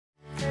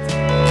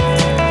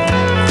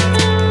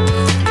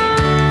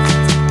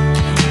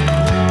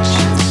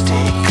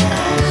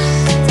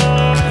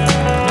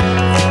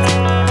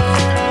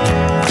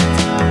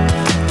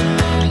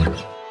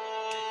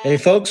Hey,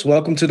 folks,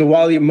 welcome to the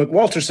Wally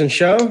McWalterson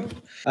Show.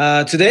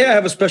 Today I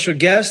have a special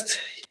guest.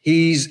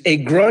 He's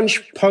a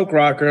grunge punk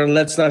rocker.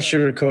 Let's not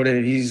sugarcoat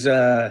it. He's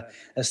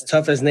as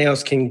tough as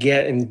nails can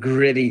get and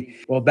gritty.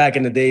 Well, back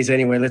in the days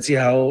anyway. Let's see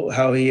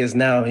how he is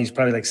now. He's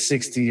probably like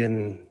 60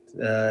 and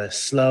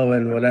slow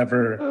and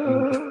whatever.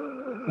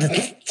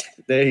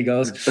 There he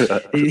goes.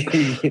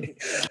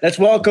 Let's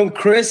welcome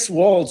Chris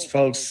Wolz,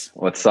 folks.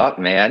 What's up,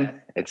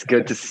 man? It's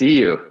good to see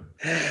you.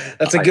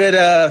 That's a good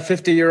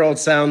 50-year-old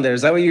sound there.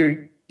 Is that what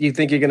you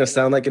think you're going to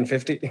sound like in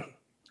 50?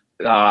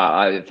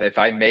 If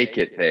I make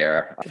it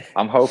there,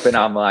 I'm hoping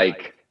I'm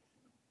like,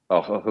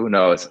 who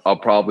knows? I'll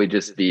probably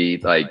just be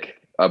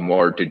like a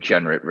more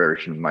degenerate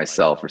version of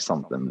myself or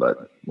something,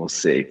 but we'll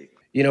see.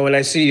 You know, when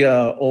I see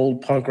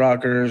old punk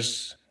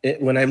rockers,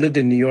 when I lived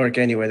in New York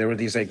anyway, there were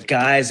these like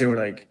guys, they were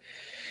like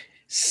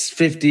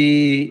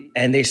 50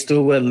 and they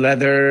still wear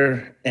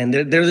leather and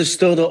they're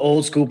still the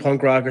old school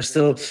punk rockers,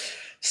 still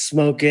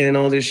smoking and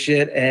all this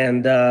shit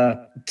and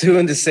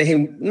doing the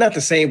same, not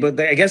the same, but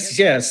I guess,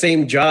 yeah,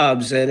 same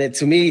jobs. And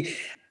to me,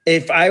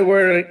 if I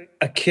were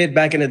a kid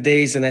back in the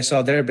days and I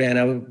saw their band,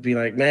 I would be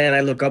like, man, I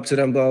look up to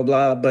them, blah,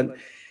 blah, blah. But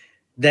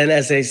then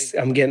as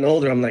I'm getting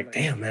older, I'm like,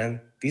 damn, man,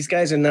 these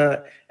guys are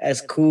not as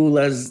cool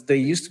as they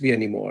used to be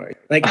anymore.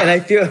 Like, and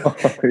I feel,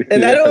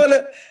 and I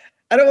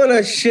don't want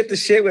to shit the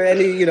shit with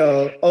any,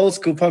 old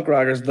school punk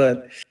rockers,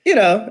 but,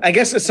 I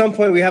guess at some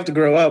point we have to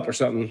grow up or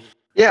something.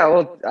 Yeah,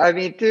 well, I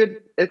mean,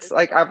 dude, it's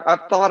like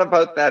I've thought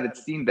about that and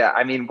seen that.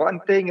 I mean, one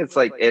thing is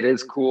like it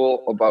is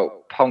cool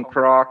about punk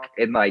rock,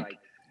 and like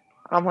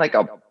I'm like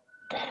a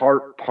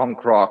part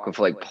punk rock of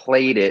like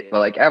played it, but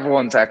like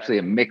everyone's actually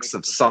a mix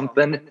of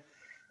something.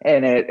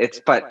 And it's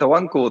but the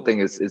one cool thing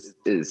is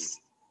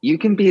you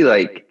can be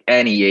like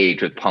any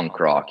age with punk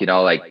rock,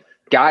 like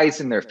guys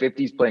in their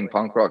 50s playing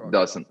punk rock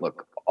doesn't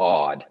look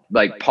odd.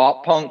 Like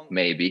pop punk,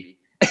 maybe.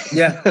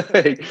 Yeah,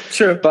 like,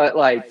 sure.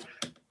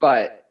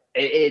 But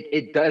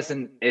it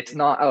doesn't, it's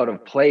not out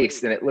of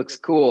place and it looks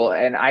cool.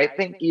 And I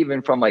think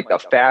even from like the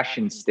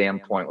fashion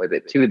standpoint with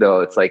it too,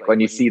 though, it's like when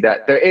you see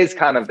that there is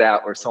kind of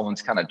that where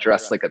someone's kind of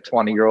dressed like a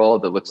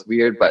 20-year-old that looks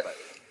weird, but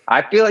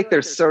I feel like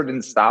there's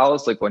certain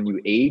styles, like when you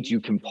age,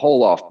 you can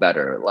pull off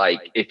better.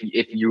 Like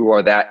if you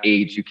are that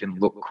age, you can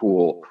look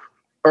cool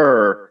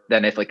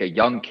than if like a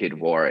young kid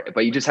wore it,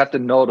 but you just have to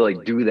know to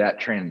like do that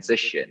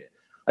transition.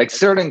 Like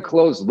certain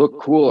clothes look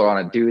cooler on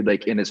a dude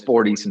like in his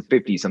 40s and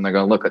 50s, and they're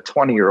going to look a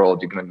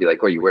 20-year-old. You're going to be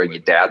like, "Well, you wearing your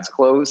dad's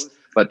clothes?"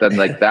 But then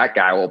like that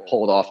guy will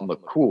pull it off and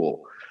look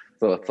cool.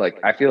 So it's like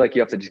I feel like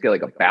you have to just get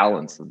like a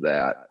balance of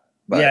that.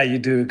 But, yeah, you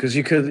do, because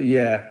you could.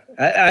 Yeah,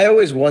 I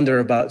always wonder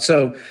about.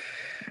 So,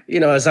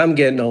 as I'm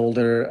getting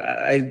older,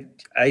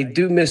 I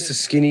do miss the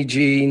skinny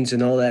jeans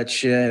and all that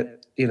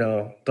shit.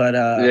 But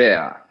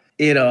yeah.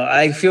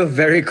 I feel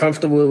very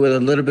comfortable with a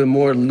little bit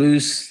more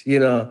loose,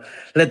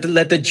 let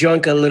the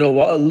junk a little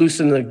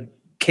loosen the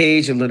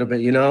cage a little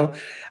bit,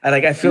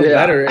 I feel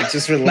better. It's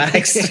just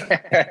relaxed,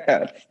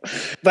 but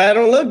I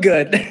don't look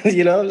good,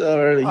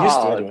 or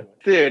used to.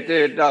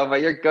 Dude, no,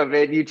 but you're good,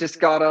 man. You just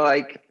gotta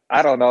like,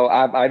 I don't know.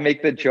 I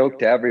make the joke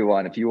to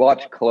everyone. If you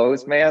watch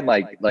clothes, man,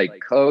 like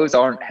clothes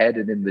aren't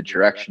headed in the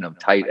direction of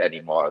tight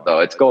anymore, though.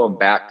 It's going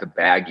back to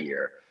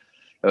baggier.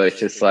 So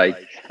it's just like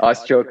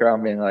us joke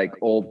around being like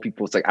old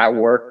people. It's like I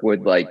work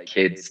with like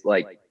kids.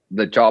 Like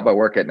the job I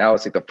work at now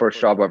is like the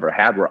first job I ever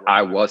had where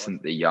I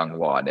wasn't the young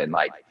one. And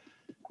like,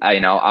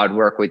 I'd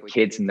work with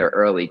kids in their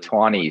early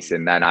 20s,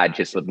 and then I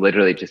just would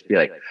literally just be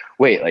like,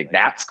 wait, like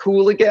that's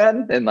cool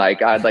again? And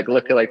like I'd like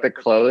look at like the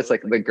clothes,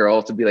 like the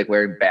girls would be like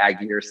wearing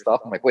baggier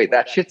stuff. I'm like, wait,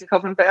 that shit's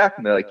coming back?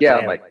 And they're like, yeah.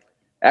 I'm like,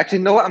 actually,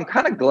 no, I'm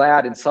kind of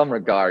glad in some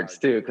regards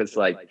too, because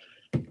like,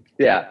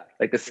 yeah.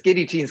 Like the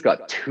skinny jeans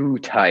got too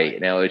tight,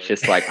 and it was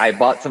just like I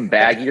bought some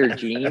baggier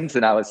jeans,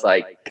 and I was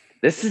like,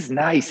 "This is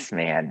nice,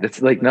 man."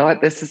 This like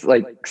not. This is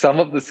like some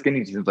of the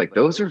skinny jeans. Like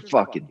those are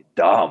fucking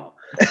dumb.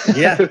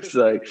 Yeah, it's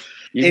like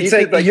it's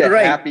like you're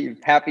right.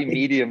 Happy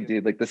medium,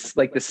 dude. Like this,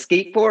 like the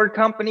skateboard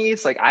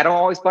companies. Like I don't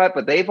always buy it,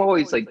 but they've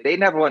always like they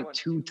never went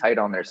too tight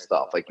on their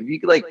stuff. Like if you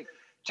could like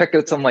check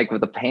out some like with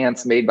the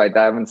pants made by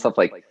Dive and stuff,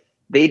 like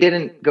they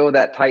didn't go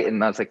that tight,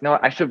 and I was like, no,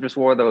 I should have just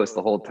wore those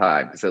the whole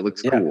time because it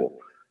looks cool.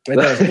 It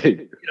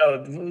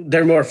does.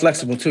 They're more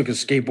flexible too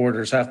because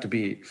skateboarders have to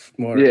be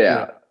more.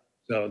 Yeah.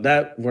 So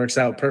that works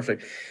out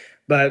perfect.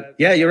 But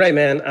yeah, you're right,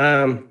 man.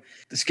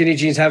 The skinny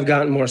jeans have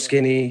gotten more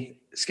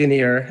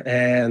skinnier,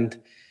 and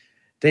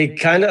they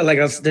kind of like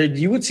us.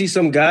 You would see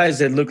some guys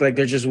that look like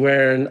they're just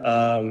wearing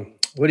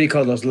what do you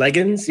call those,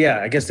 leggings? Yeah,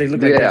 I guess they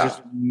look like they're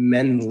just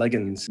men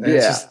leggings. And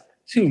it's just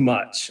too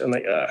much. I'm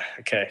like,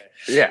 okay.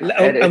 Yeah.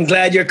 I'm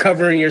glad you're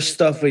covering your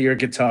stuff with your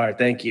guitar.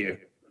 Thank you.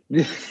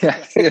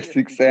 Yes,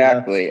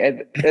 exactly.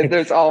 Yeah. And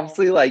there's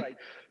obviously like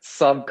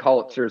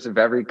subcultures of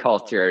every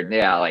culture.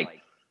 Yeah,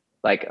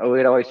 like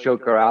we'd always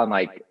joke around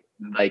like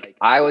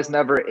I was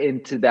never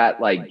into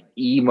that like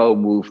emo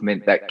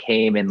movement that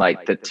came in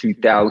like the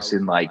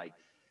 2000 like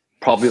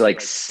probably like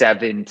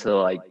 7 to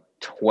like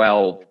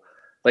 12.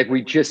 Like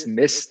we just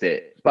missed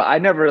it. But I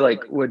never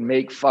like would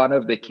make fun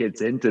of the kids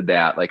into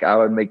that. Like I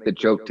would make the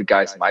joke to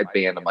guys in my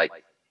band. I'm like,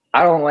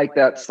 I don't like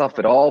that stuff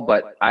at all,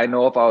 but I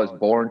know if I was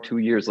born 2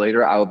 years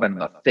later, I would have been in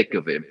the thick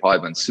of it and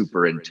probably been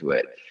super into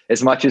it.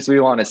 As much as we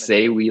want to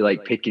say we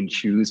like pick and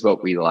choose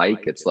what we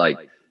like, it's like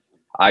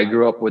I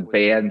grew up with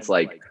bands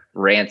like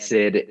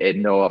Rancid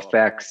and No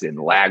Effects and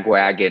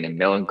Lagwagon and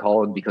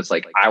Millencolin because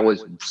like I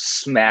was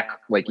smack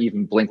like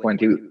even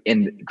Blink-182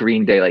 in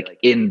Green Day, like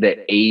in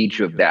the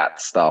age of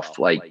that stuff.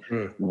 Like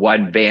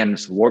when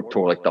bands Warped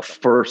Tour, like the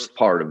first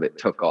part of it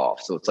took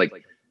off. So it's like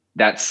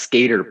that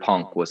skater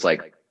punk was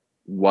like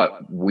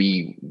what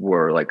we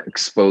were like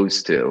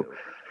exposed to.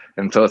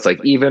 And so it's like,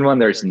 even when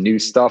there's new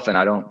stuff and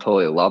I don't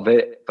totally love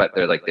it, but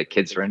they're like, the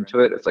kids are into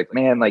it. It's like,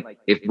 man, like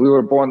if we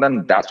were born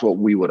then, that's what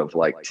we would have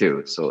liked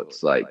too. So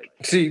it's like,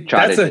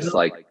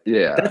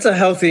 that's a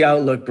healthy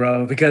outlook,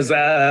 bro, because,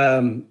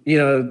 you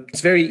know, it's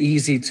very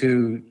easy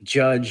to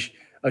judge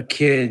a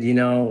kid, you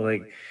know,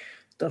 like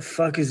the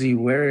fuck is he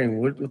wearing?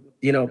 What,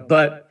 you know,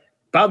 but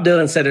Bob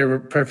Dylan said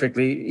it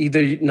perfectly.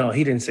 No,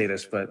 he didn't say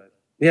this, but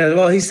yeah,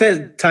 well, he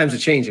said times are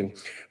changing,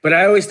 but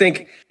I always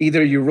think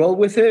either you roll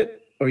with it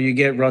or you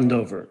get run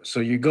over. So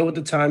you go with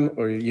the time,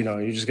 or, you know,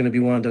 you're just going to be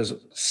one of those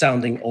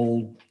sounding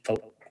old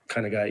folk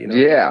kind of guy, you know?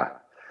 Yeah.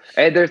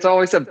 And there's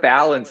always a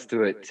balance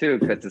to it too.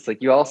 Cause it's like,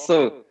 you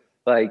also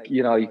like,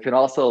 you know, you can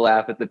also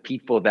laugh at the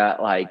people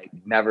that like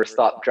never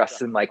stop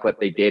dressing like what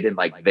they did in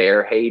like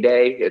their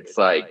heyday. It's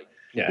like,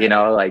 you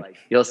know, like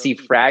you'll see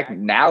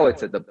now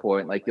it's at the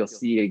point, like you'll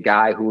see a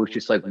guy who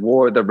just like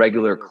wore the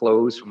regular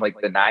clothes from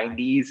like the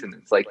 90s. And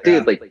it's like,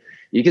 dude, like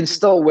you can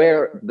still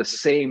wear the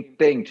same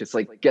thing, just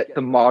like get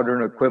the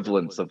modern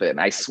equivalents of it. And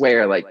I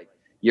swear, like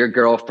your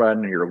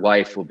girlfriend or your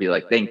wife will be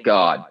like, thank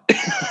God.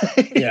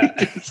 Yeah.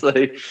 It's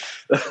like,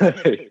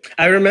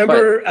 I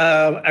remember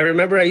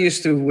I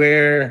used to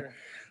wear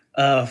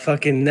a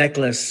fucking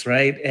necklace,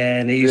 right?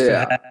 And they used to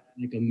have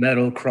like a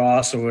metal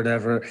cross or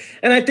whatever.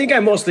 And I think I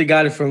mostly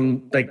got it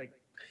from like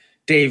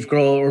Dave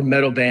Grohl or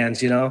metal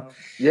bands, you know?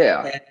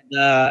 Yeah.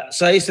 And,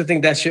 so I used to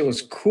think that shit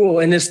was cool.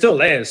 And it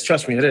still is.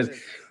 Trust me, it is.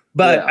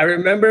 But I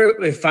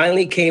remember it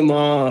finally came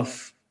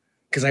off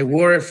because I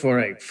wore it for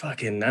like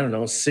fucking, I don't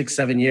know,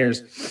 6-7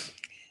 years.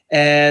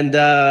 And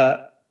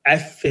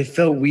it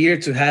felt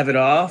weird to have it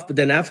off. But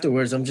then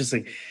afterwards, I'm just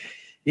like,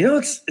 you know,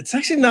 it's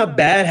actually not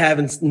bad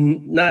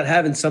not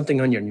having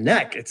something on your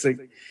neck. It's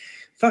like,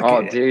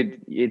 fuck it.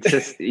 Dude, it's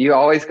just, you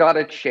always got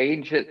to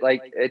change it.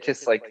 Like, it's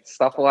just like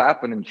stuff will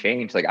happen and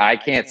change. Like, I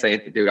can't say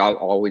it, dude, I've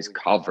always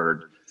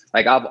covered.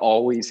 Like, I've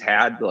always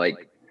had,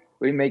 like,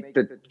 we make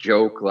the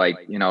joke, like,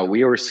 you know,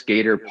 we were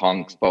skater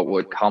punks, but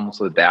what comes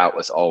with that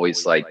was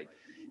always like,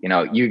 you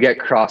know, you get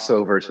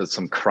crossovers with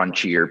some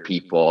crunchier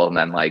people. And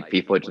then like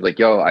people are just like,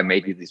 yo, I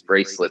made you these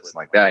bracelets and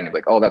like that. And you're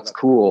like, oh, that's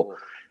cool.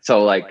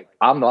 So like,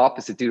 I'm the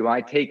opposite, dude. When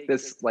I take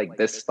this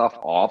stuff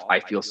off, I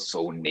feel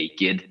so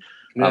naked.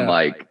 Yeah. I'm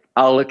like,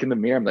 I'll look in the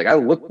mirror. I'm like, I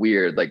look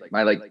weird. Like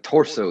my like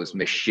torso is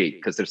misshaped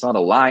because there's not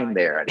a line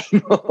there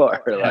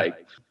anymore.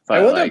 Like,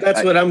 I wonder if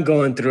that's what I'm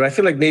going through. I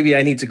feel like maybe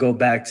I need to go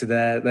back to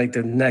that, like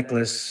the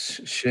necklace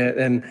shit.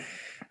 And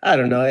I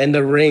don't know. And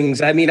the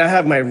rings. I mean, I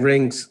have my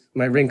ring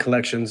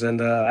collections,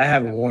 and I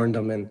haven't worn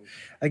them. And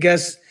I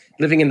guess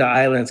living in the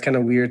island, it's kind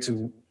of weird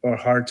or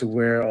hard to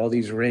wear all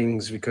these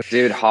rings because,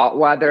 dude, hot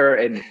weather.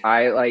 And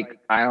I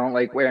don't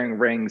like wearing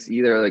rings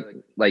either.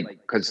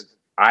 Like, cause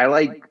I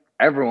like,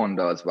 everyone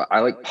does, but I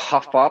like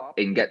puff up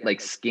and get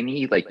like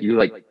skinny. Like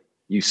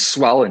you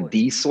swell and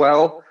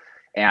de-swell.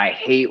 And I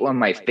hate when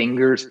my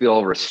fingers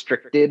feel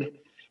restricted.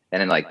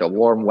 And in like the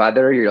warm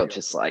weather, you're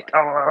just like,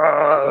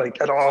 oh, like,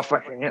 get off my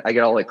hand. I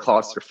get all like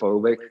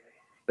claustrophobic. I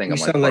think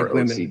I'm like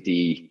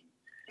OCD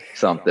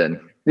something.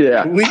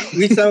 Yeah.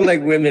 We sound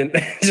like women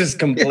just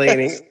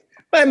complaining. Yes.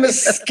 My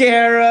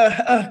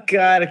mascara. Oh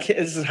God,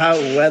 this is hot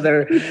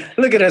weather.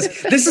 Look at us.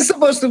 This is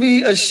supposed to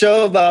be a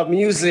show about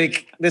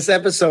music, this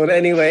episode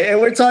anyway.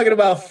 And we're talking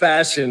about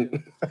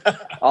fashion.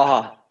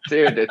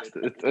 Dude, it's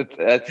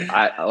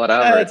whatever.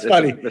 That's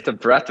funny. It's a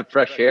breath of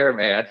fresh air,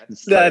 man.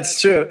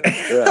 That's true.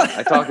 Yeah,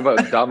 I talk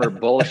about dumber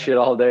bullshit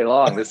all day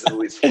long. This is at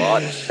least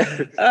fun.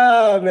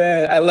 Oh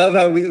man, I love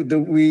how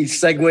we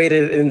segued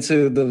it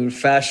into the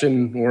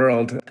fashion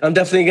world. I'm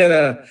definitely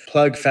gonna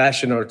plug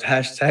fashion or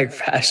hashtag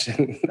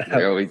fashion.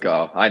 There we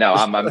go. I know.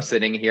 I'm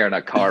sitting here in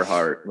a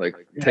Carhartt. Like,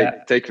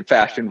 take your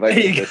fashion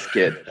advice from this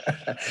kid.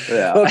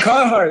 Yeah. Well,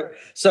 Carhartt.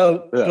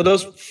 So for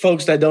those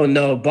folks that don't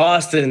know,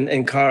 Boston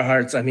and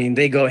Carhartts, I mean,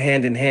 they go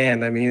hand in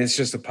hand. I mean, it's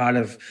just a part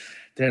of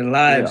their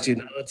lives, you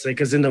know. It's like,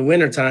 because in the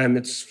wintertime,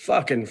 it's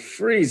fucking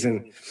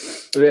freezing.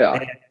 Yeah.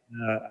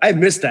 And, I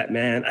miss that,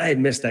 man. I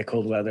miss that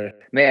cold weather.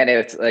 Man,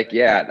 it's like,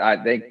 I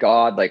thank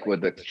God, like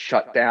with the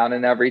shutdown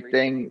and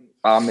everything,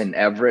 I'm in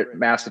Everett,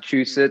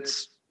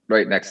 Massachusetts,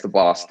 right next to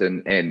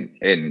Boston.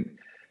 And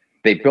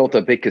they built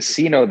a big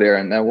casino there.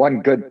 And then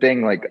one good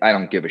thing, like, I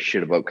don't give a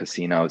shit about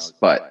casinos,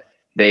 but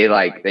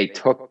they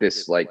took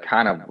this like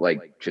kind of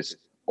like just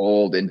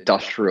old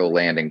industrial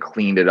land and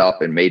cleaned it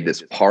up and made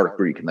this park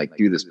where you can like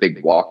do this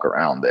big walk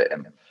around it.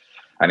 And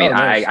I mean, Oh,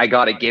 nice. I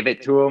got to give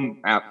it to him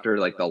after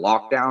like the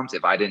lockdowns.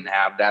 If I didn't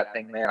have that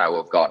thing, man, I would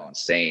have gone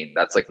insane.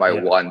 That's like my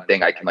one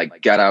thing. I can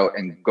like get out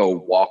and go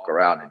walk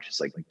around and just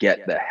like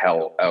get the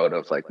hell out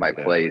of like my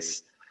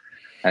place.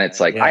 And it's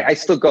like, I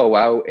still go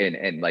out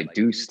and like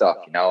do stuff,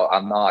 you know,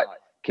 I'm not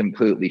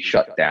completely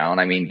shut down.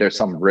 I mean, there's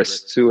some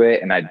risks to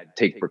it and I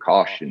take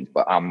precautions,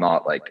 but I'm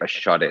not like a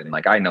shut in.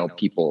 Like I know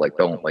people like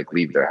don't like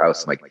leave their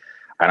house. I'm like,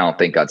 I don't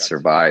think I'd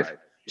survive.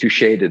 Touche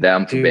to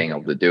them for being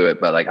able to do it,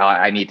 but like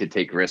I need to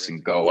take risks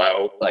and go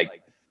out.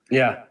 Like,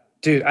 yeah,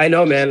 dude, I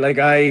know, man. Like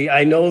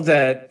I know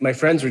that my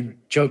friends were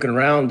joking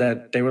around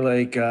that they were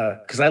like,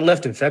 because I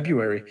left in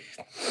February,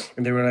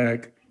 and they were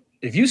like,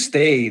 if you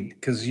stayed,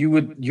 because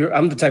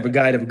I'm the type of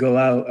guy that would go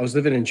out. I was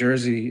living in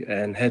Jersey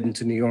and heading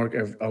to New York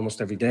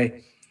almost every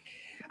day.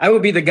 I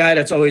would be the guy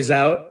that's always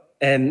out,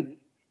 and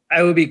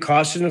I would be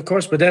cautious, of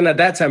course, but then at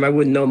that time I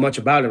wouldn't know much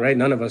about it, right?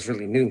 None of us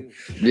really knew.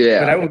 yeah,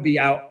 But I would be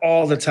out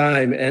all the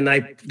time, and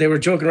they were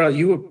joking around.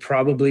 You would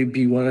probably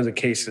be one of the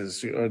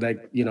cases, or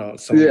like, you know,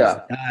 someone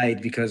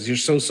died because you're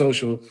so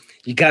social.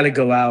 You got to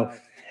go out,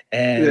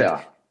 and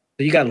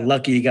you got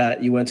lucky.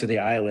 You went to the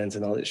islands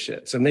and all this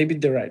shit. So maybe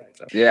they're right.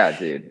 So. Yeah,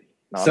 dude.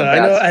 Not so a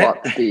bad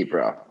spot to be,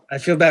 bro. I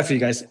feel bad for you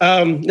guys.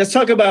 Let's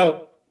talk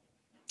about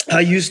how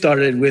you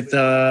started with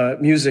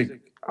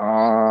music.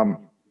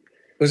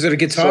 Was it a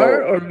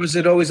guitar or was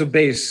it always a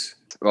bass?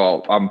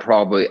 Well, I'm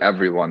probably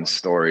everyone's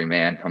story,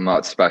 man. I'm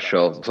not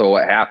special. So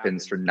what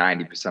happens for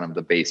 90% of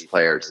the bass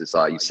players is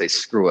you say,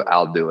 screw it,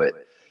 I'll do it.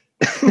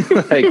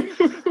 Like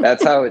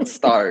that's how it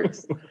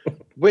starts.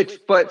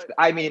 But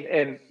I mean,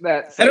 and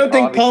that's I don't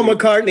think Paul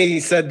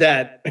McCartney said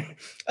that.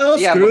 Oh,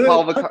 yeah, screw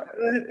Paul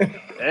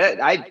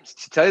McCartney.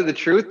 To tell you the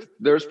truth,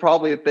 there's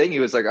probably a thing. He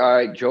was like, all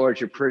right,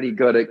 George, you're pretty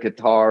good at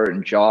guitar,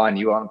 and John,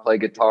 you want to play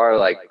guitar?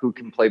 Like, who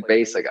can play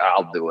bass? Like,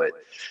 I'll do it.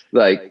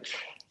 Like,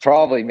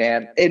 probably,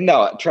 man. And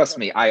no, trust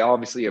me, I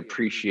obviously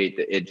appreciate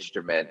the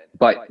instrument,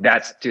 but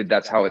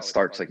that's how it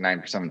starts like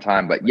 9% of the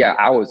time. But yeah,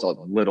 I was a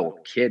little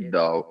kid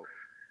though.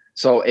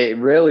 So it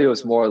really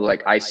was more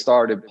like I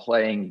started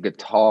playing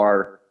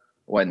guitar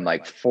when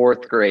like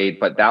 4th grade,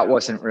 but that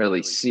wasn't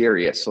really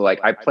serious. So like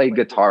I played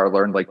guitar,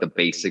 learned like the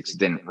basics,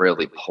 didn't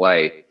really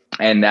play.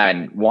 And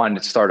then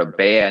wanted to start a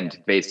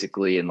band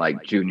basically in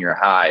like junior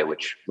high,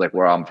 which like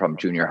where I'm from,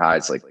 junior high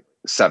is like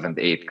 7th,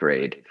 8th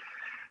grade.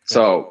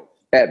 So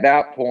at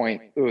that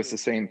point, it was the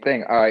same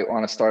thing. I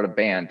want to start a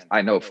band.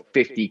 I know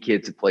 50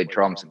 kids that play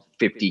drums and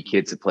 50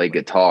 kids that play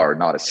guitar,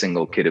 not a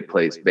single kid that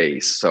plays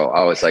bass. So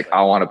I was like,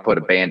 I want to put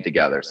a band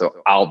together.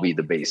 So I'll be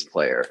the bass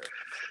player.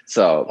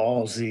 So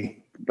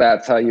ballsy.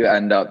 That's how you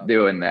end up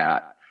doing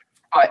that.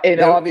 And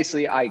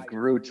obviously I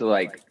grew to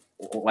like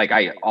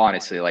I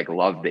honestly like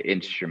love the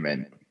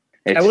instrument.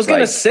 I was going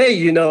to say,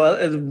 you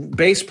know,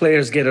 bass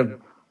players get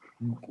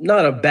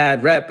not a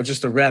bad rep, but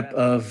just a rep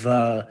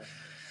of,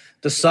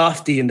 the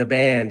softy in the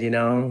band, you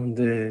know,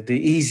 the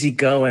easy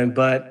going.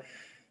 But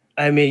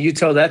I mean, you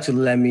tell that to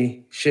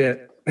Lemmy,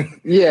 shit.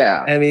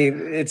 Yeah. I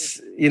mean, it's,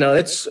 you know,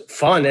 it's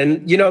fun.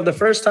 And, you know, the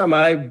first time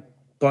I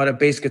bought a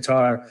bass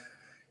guitar,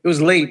 it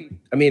was late.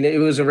 I mean, it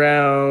was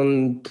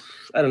around,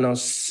 I don't know,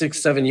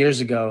 6-7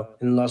 years ago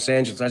in Los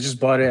Angeles. I just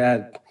bought it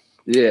at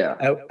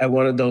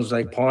one of those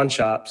like pawn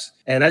shops,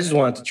 and I just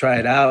wanted to try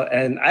it out.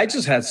 And I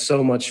just had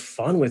so much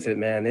fun with it,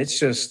 man. It's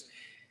just,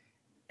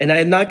 and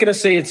I'm not going to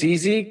say it's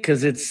easy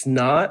because it's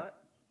not.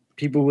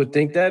 People would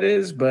think that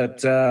is,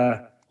 but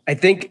I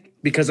think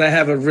because I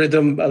have a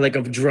rhythm, like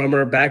a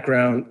drummer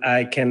background,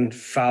 I can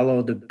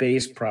follow the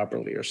bass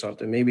properly or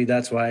something. Maybe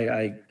that's why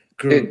I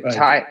grew.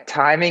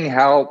 Timing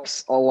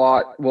helps a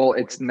lot. Well,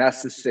 it's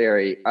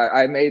necessary.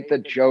 I made the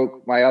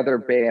joke. My other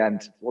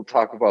band, we'll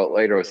talk about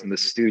later, was in the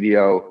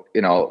studio,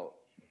 you know,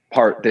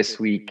 part this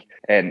week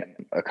and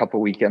a couple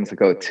weekends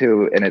ago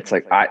too. And it's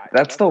like,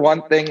 that's the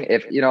one thing,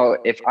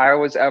 if I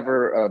was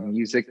ever a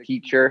music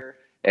teacher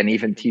and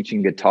even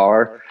teaching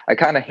guitar, I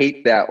kind of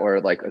hate that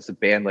where like as a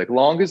band, like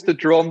long as the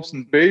drums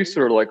and bass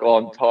are like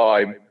on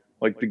time,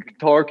 like the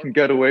guitar can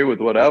get away with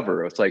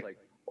whatever. It's like,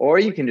 or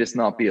you can just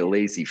not be a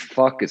lazy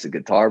fuck as a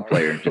guitar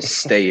player and just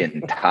stay in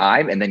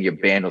time, and then your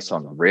band will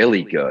sound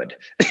really good.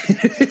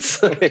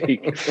 It's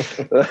like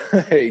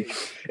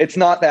it's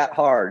not that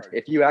hard.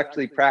 If you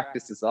actually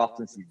practice as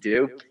often as you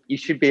do, you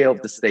should be able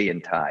to stay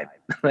in time.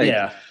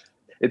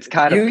 It's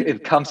kind of,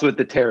 it comes with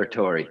the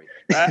territory.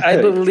 I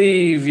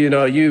believe, you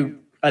know, you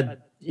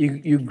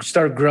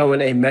start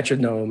growing a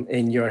metronome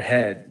in your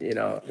head. You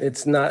know,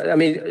 it's not, I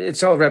mean,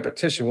 it's all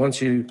repetition.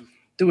 Once you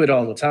do it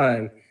all the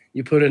time,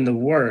 you put in the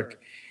work,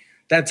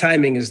 that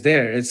timing is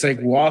there. It's like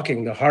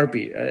walking the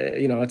heartbeat.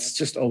 You know, it's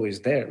just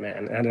always there,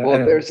 man.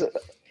 There's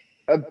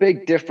a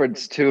big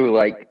difference too.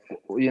 Like,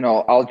 you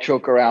know, I'll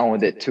joke around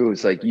with it too.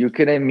 It's like you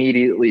can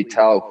immediately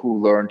tell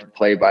who learned to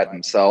play by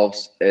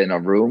themselves in a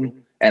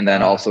room, and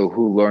then also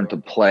who learned to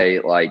play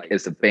like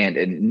as a band.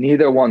 And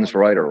neither one's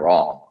right or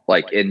wrong.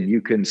 Like, and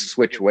you can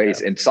switch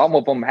ways. And some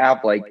of them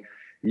have like,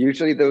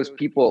 usually those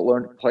people that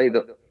learn to play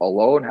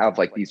alone have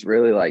like these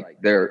really like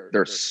their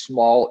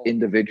small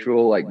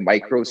individual like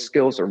micro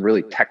skills are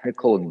really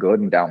technical and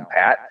good and down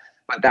pat.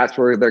 but that's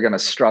where they're going to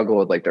struggle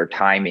with like their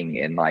timing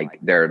and like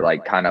they're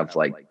like kind of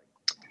like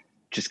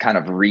just kind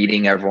of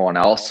reading everyone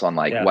else on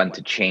like when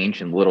to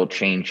change and little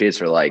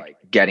changes or like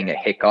getting a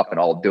hiccup and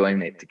all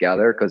doing it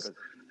together. Because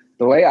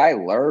the way I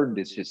learned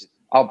is just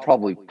I'll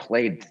probably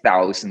played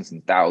thousands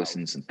and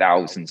thousands and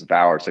thousands of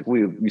hours. Like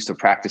we used to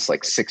practice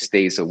like 6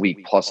 days a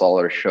week plus all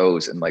our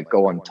shows and like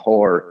go on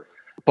tour.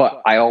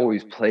 But I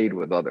always played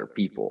with other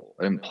people.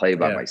 I didn't play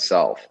by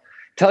myself.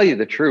 Tell you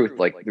the truth,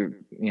 like,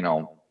 you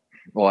know,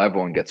 well,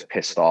 everyone gets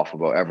pissed off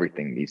about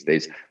everything these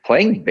days.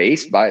 Playing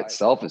bass by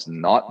itself is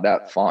not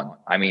that fun.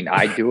 I mean,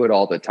 I do it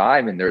all the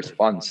time and there's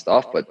fun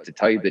stuff. But to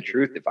tell you the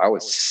truth, if I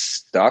was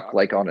stuck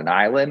like on an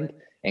island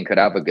and could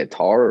have a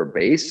guitar or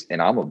bass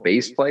and I'm a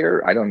bass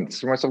player, I don't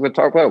consider myself a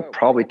guitar player, I would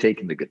probably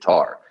take the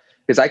guitar.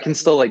 Because I can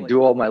still like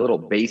do all my little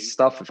bass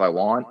stuff if I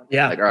want.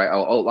 Yeah. Like, all right,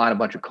 I'll outline a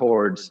bunch of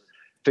chords,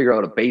 figure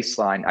out a bass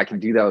line. I can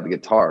do that with the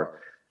guitar.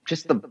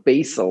 Just the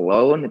bass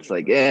alone, it's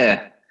like,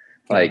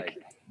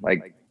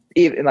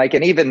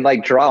 even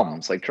like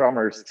drums, like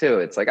drummers too.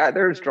 It's like,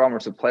 there's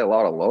drummers who play a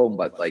lot alone,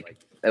 but like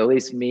at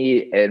least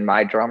me and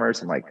my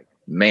drummers, I'm like,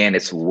 man,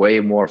 it's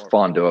way more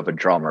fun to have a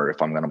drummer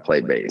if I'm going to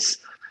play bass.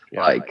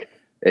 Yeah. Like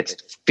it's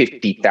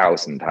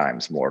 50,000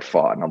 times more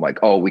fun. I'm like,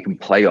 oh, we can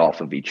play off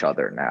of each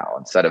other now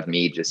instead of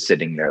me just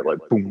sitting there like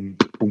boom,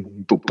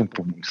 boom, boom,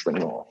 boom,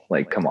 boom.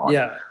 Like, come on.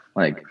 Yeah.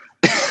 Like,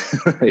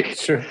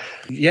 sure.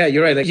 Yeah,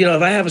 you're right. Like, you know,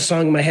 if I have a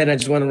song in my head and I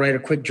just want to write a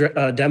quick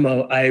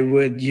demo, I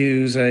would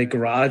use a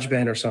garage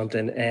band or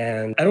something.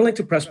 And I don't like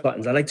to press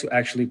buttons. I like to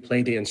actually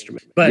play the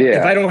instrument. But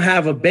if I don't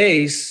have a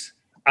bass,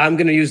 I'm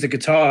going to use the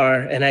guitar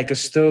and I could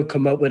still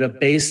come up with a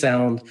bass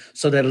sound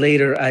so that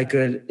later I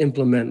could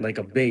implement like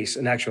a bass,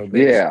 an actual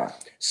bass. Yeah.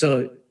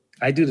 So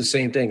I do the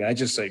same thing. I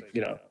just like,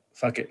 you know,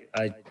 fuck it.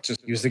 I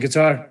just use the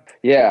guitar.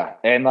 Yeah.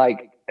 And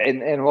like,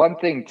 and one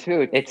thing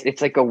too,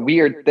 it's like a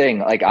weird thing.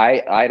 Like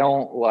I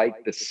don't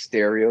like the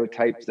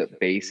stereotypes that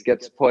bass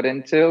gets put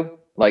into.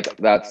 Like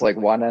that's like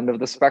one end of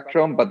the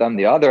spectrum, but then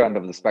the other end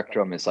of the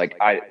spectrum is like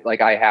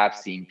I have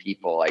seen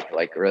people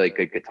like really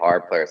good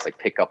guitar players like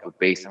pick up a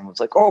bass and was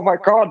like, oh my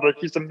god, like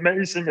he's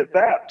amazing at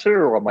that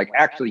too. I'm like,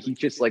 actually, he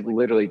just like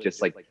literally just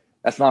like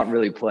that's not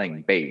really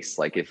playing bass.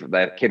 Like if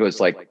that kid was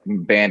like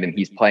band and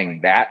he's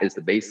playing that as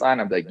the bass line,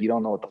 I'm like, you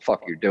don't know what the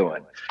fuck you're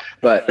doing.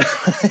 But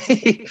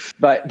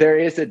but there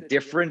is a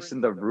difference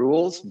in the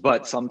rules,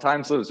 but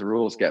sometimes those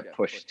rules get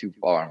pushed too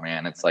far,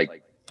 man. It's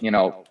like, you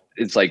know,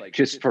 it's like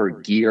just for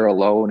gear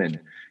alone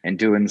and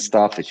doing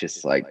stuff. It's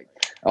just like,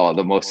 oh,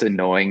 the most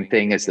annoying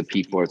thing is the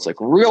people where it's like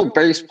real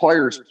bass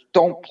players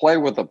don't play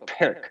with a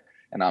pick.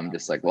 And I'm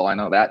just like, well, I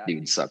know that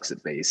dude sucks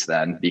at bass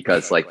then,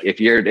 because like if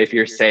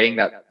you're saying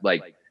that,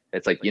 like,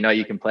 it's like, you know,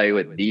 you can play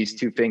with these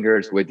 2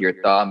 fingers with your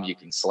thumb, you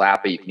can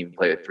slap it, you can even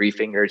play with 3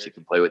 fingers, you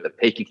can play with the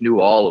pick, you can do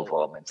all of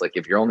them. It's like,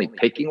 if you're only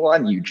picking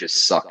one, you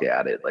just suck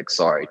at it. Like,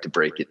 sorry to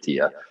break it to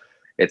you.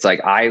 It's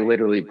like, I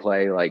literally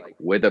play like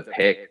with a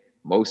pick.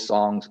 Most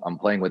songs I'm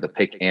playing with a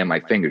pick and my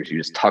fingers. You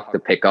just tuck the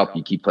pick up,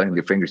 you keep playing with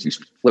your fingers, you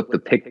flip the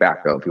pick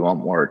back up if you want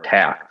more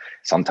attack.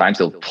 Sometimes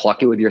you'll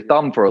pluck it with your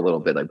thumb for a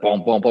little bit, like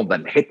boom, boom, boom,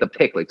 then hit the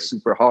pick like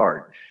super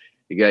hard.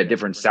 You get a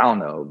different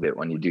sound of it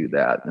when you do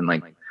that. And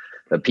like,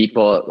 the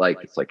people like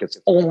it's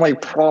only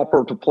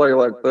proper to play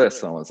like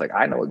this. And I was like,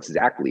 I know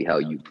exactly how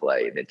you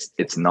play.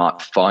 It's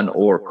not fun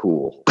or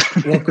cool.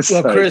 Well,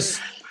 Chris,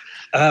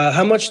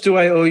 how much do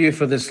I owe you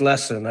for this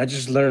lesson? I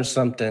just learned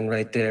something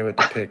right there with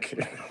the pick.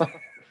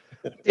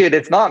 Dude,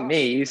 it's not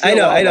me. You see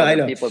I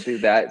know. People do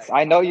that.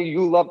 I know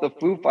you love the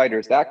Foo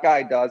Fighters. That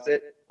guy does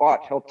it.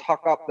 Watch, he'll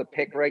tuck up the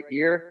pick right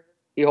here.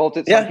 He holds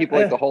it. Some people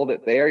like to hold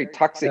it there. He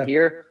tucks it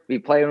here. We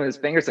play with his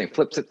fingers and he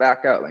flips it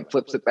back out and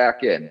flips it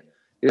back in.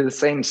 Do the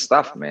same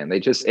stuff, man. They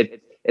just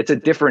it's a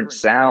different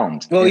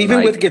sound. Well, even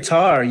like, with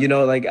guitar, you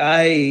know, like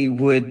I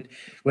would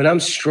when I'm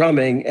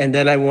strumming and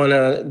then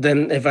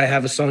then if I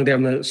have a song there,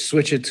 I'm gonna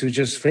switch it to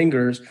just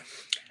fingers.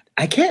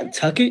 I can't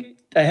tuck it.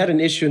 I had an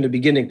issue in the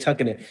beginning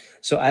tucking it.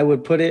 So I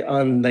would put it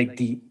on like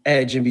the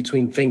edge in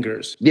between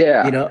fingers.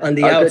 Yeah. You know, on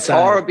the outside.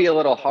 Guitar would be a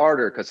little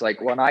harder because like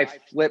when I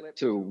flip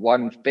to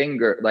one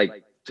finger,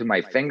 like to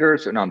my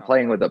fingers and I'm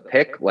playing with a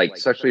pick, like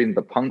especially in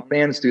the punk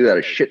bands do that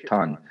a shit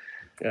ton.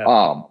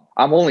 Yeah.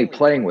 I'm only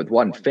playing with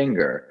one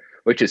finger,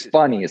 which is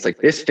funny. It's like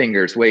this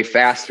finger is way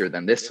faster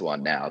than this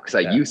one now because I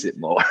use it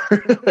more. For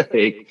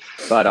the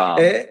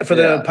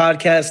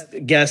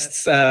podcast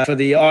guests, for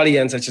the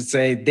audience, I should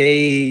say,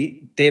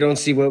 they don't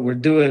see what we're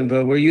doing,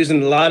 but we're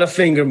using a lot of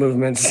finger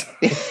movements.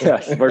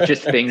 Yes, we're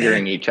just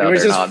fingering each other.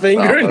 We're just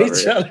fingering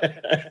each other.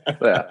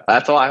 Yeah,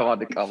 that's why I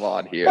wanted to come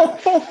on here.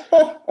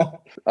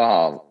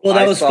 Well,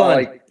 that was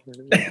fun.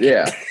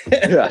 Yes,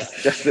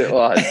 it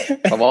was.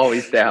 I'm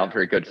always down for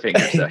a good finger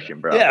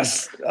session, bro.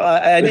 Yes,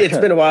 and it's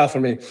been a while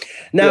for me.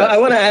 Now, I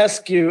want to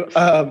ask you,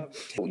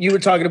 you were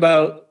talking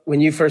about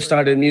when you first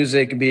started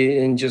music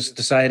and just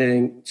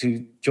deciding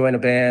to join a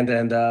band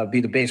and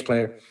be the bass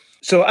player.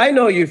 So I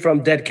know you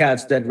from Dead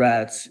Cats, Dead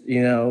Rats.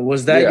 You know,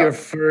 was that your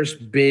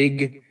first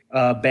big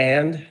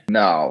band?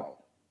 No.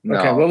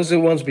 Okay, No. what was the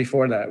ones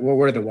before that? What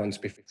were the ones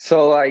before?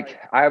 So like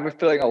I have a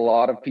feeling a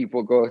lot of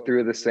people go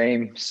through the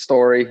same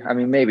story. I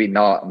mean, maybe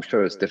not. I'm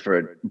sure it's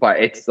different, but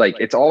it's like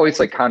it's always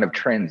like kind of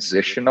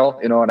transitional.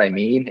 You know what I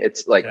mean?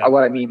 It's like Yeah.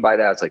 what I mean by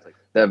that is like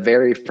the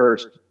very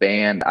first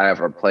band I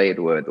ever played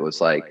with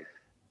was like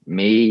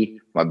me,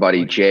 my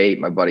buddy Jay,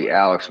 my buddy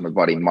Alex, my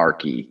buddy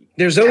Marky.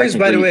 There's always,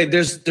 by the way,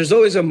 there's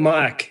always a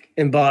Mark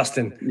in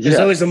Boston. There's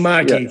always a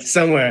Marky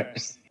somewhere.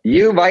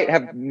 You might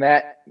have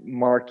met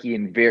Marky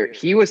and Veer.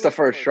 He was the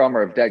first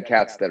drummer of Dead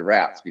Cats Dead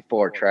Rats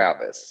before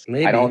Travis.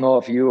 Maybe. I don't know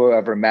if you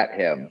ever met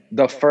him.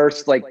 The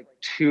first like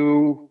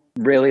 2,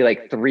 really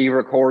like 3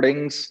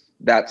 recordings,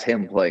 that's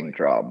him playing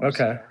drums.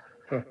 Okay.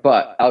 Huh.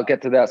 But I'll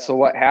get to that. So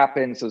what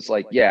happens is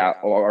like,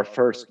 our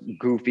first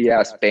goofy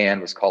ass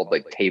band was called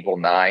like Table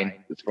 9.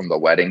 It's from The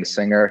Wedding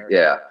Singer.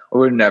 Yeah.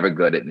 We're never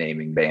good at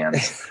naming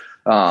bands.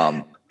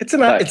 It's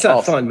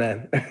not fun,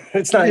 man.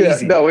 It's not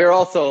easy. No, we were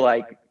also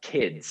like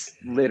kids,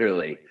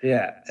 literally.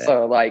 Yeah.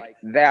 So like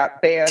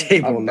that band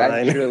Table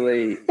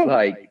eventually,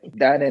 like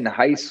then in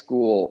high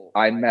school,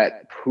 I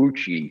met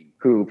Poochie,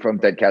 who from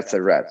Dead Cats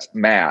Dead Rats,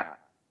 Matt,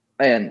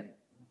 and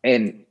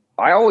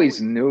I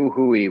always knew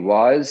who he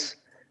was,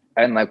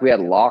 and like we had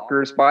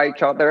lockers by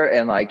each other,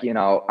 and like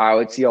I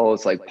would see all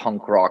those like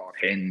punk rock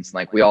pins, and,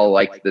 like we all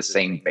liked the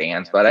same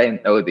bands, but I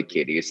didn't know the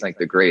kid. He was like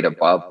the grade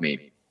above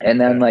me, and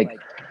then like.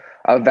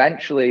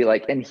 Eventually,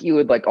 like, and he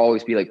would like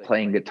always be like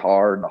playing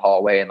guitar in the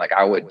hallway, and like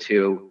I would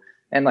too,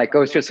 and like it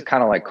was just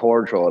kind of like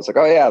cordial. It's like,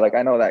 oh yeah, like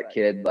I know that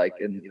kid, like,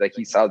 and like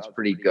he sounds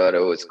pretty good. It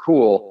was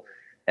cool,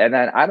 and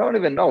then I don't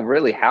even know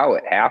really how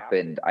it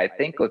happened. I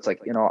think it's like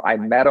I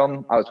met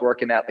him. I was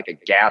working at like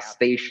a gas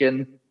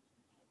station,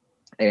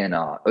 and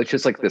it's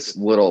just like this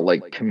little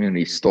like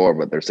community store,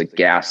 but there's like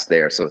gas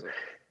there. So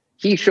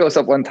he shows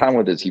up one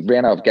time he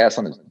ran out of gas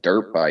on his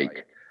dirt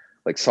bike,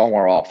 like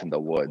somewhere off in the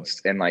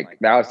woods. And like,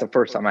 that was the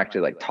first time I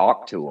actually like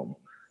talked to him.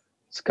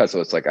 It's because it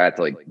was like, I had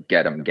to like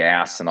get him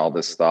gas and all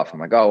this stuff.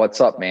 I'm like, oh,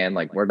 what's up, man?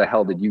 Like, where the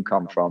hell did you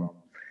come from?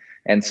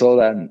 And so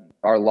then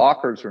our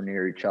lockers were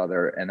near each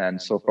other. And then,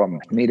 so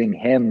from meeting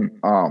him,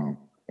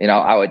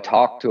 I would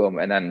talk to him,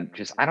 and then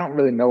just, I don't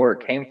really know where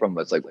it came from,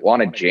 but it's like,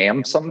 want to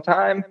jam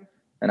sometime?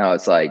 And I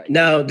was like,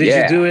 now, did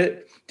you do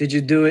it? Did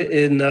you do it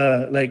in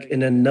like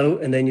in a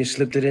note and then you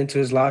slipped it into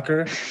his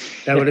locker?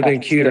 That would have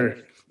been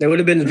cuter. That would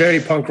have been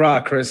very punk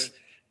rock, Chris.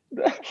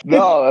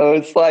 No,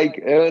 it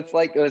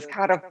was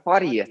kind of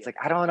funny. It's like,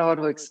 I don't know how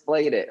to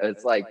explain it.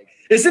 It's like,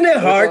 isn't it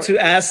hard to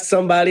ask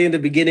somebody in the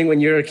beginning when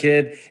you're a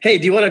kid, hey,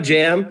 do you want to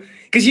jam?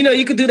 Because,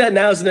 you could do that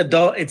now as an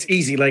adult. It's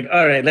easy. Like,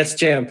 all right, let's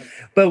jam.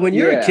 But when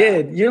you're a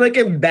kid, you're like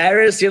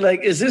embarrassed. You're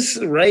like, is this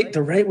the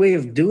right way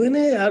of doing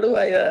it? How do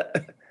I?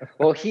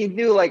 Well, he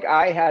knew like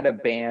I had a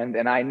band,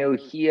 and I knew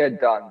he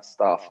had done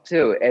stuff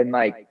too. And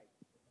like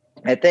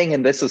a thing,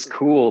 and this is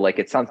cool. Like,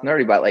 it sounds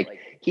nerdy, but like,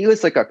 he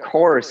was like a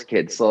chorus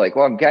kid. So like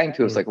what I'm getting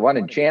to is like when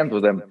I jammed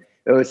with him,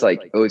 it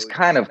was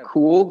kind of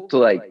cool to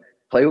like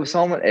play with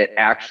someone that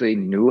actually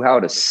knew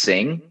how to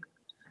sing.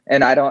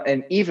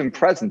 And even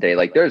present day,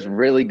 like there's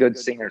really good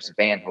singers in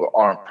band who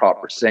aren't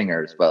proper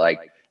singers, but like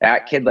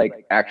that kid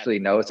like actually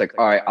knows like,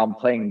 all right, I'm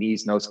playing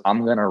these notes.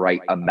 I'm going to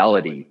write a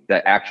melody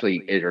that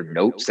actually are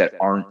notes that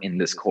aren't in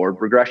this chord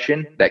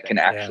progression that can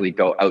actually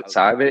go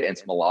outside of it. And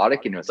it's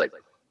melodic. And it was like,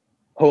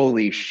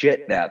 holy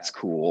shit, that's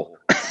cool.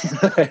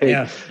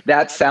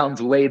 That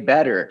sounds way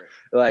better.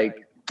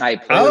 Like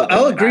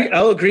I'll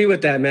agree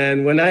with that,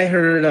 man. When I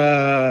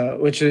heard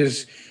which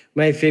is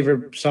my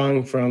favorite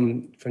song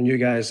from you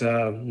guys,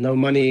 No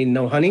Money,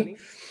 No Honey.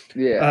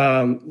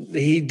 Yeah.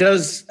 He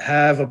does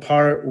have a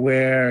part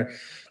where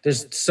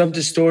there's some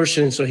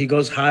distortion, so he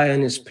goes high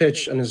on his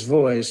pitch, on his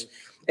voice,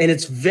 and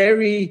it's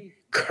very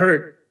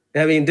curt.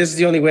 I mean, this is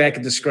the only way I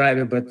could describe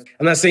it, but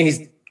I'm not saying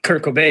he's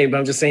Kurt Cobain, but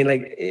I'm just saying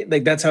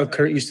like that's how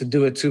Kurt used to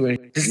do it too.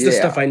 This is the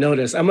stuff I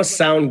noticed. I'm a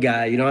sound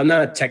guy, I'm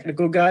not a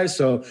technical guy.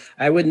 So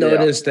I would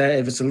notice that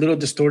if it's a little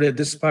distorted at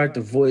this part, the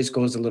voice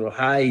goes a little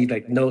high. He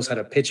like knows how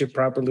to pitch it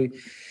properly.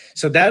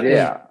 So that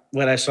was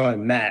what I saw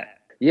in Matt.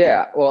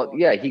 Yeah. Well,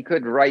 yeah, he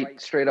could write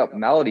straight up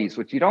melodies,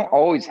 which you don't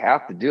always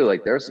have to do.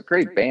 Like there's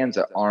great bands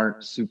that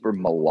aren't super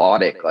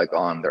melodic, like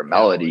on their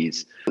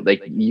melodies.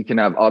 Like you can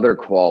have other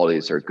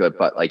qualities that are good,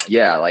 but like,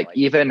 like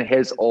even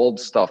his old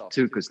stuff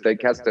too, because Dead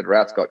Cats Dead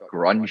Rats got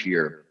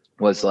grungier,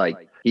 was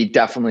like, he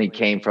definitely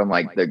came from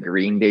like the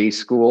Green Day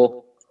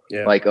school,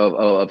 like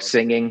of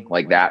singing,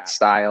 like that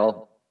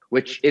style,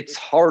 which it's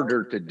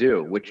harder to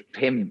do, which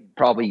him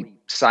probably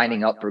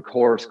signing up for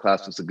chorus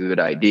class was a good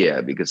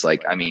idea because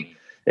like, I mean,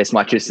 as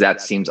much as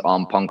that seems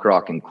on punk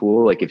rock and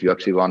cool, like if you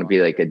actually want to be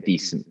like a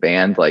decent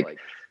band, like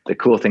the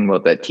cool thing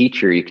about that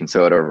teacher, you can say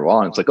whatever you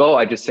want. It's like, oh,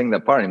 I just sing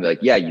that part and be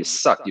like, yeah, you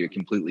suck. You're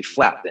completely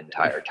flat the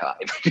entire time.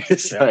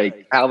 It's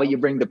like, how about you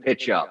bring the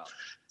pitch up?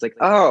 It's like,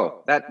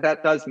 oh, that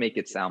does make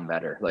it sound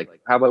better.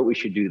 Like, how about we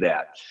should do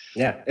that?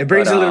 Yeah. It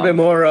brings a little bit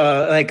more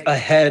like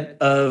ahead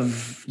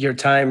of your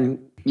time.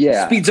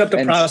 Yeah. Speeds up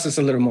the process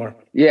a little more.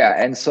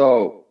 Yeah. And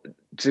so,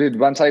 dude,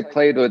 once I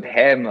played with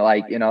him,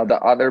 like, the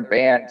other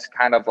bands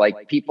kind of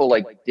like people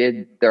like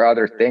did their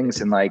other things.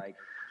 And like,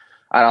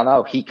 I don't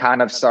know. He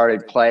kind of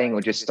started playing.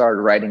 We just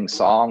started writing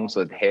songs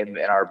with him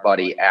and our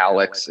buddy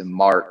Alex and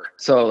Mark.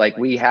 So like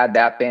we had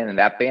that band and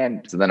that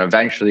band. So then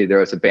eventually there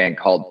was a band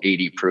called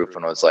 80 Proof,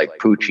 and it was like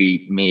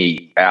Poochie,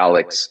 me,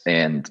 Alex,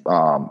 and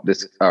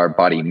this our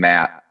buddy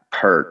Matt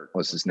Pert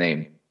was his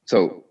name.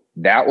 So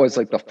that was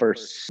like the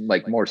first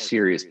like more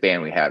serious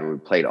band we had where we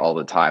played all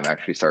the time.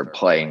 Actually started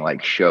playing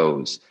like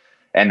shows.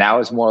 And that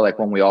was more like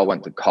when we all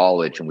went to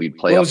college and we'd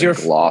play up in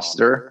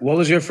Gloucester. What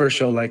was your first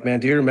show like, man?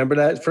 Do you remember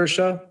that first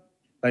show?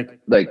 Like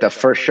the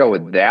first show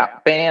with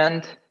that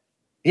band?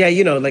 Yeah,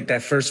 you know, like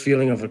that first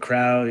feeling of a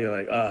crowd. You're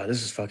like, oh,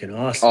 this is fucking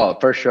awesome. Oh,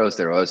 first shows,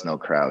 there was no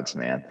crowds,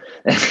 man.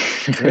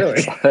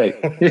 Really?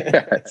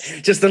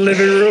 Yes. Just the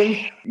living room?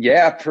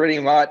 Yeah, pretty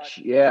much.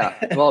 Yeah.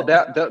 Well,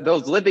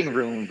 those living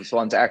rooms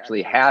ones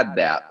actually had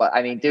that. But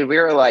I mean, dude, we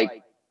were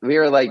like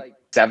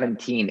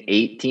 17,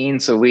 18.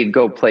 So we'd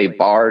go play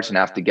bars and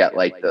have to get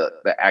like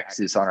the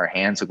X's on our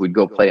hands. Like we'd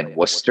go play in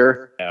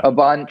Worcester a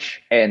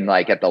bunch and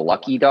like at the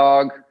Lucky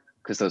Dog,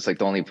 because it was like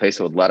the only place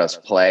that would let us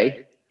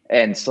play.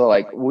 And so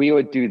like we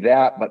would do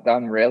that, but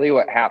then really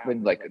what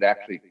happened, like it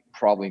actually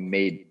probably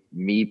made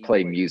me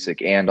play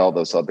music and all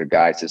those other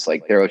guys, is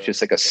like there was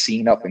just like a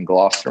scene up in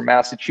Gloucester,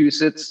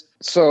 Massachusetts.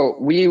 So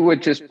we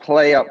would just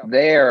play up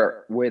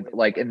there with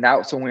like, and that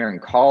was when we were in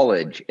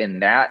college,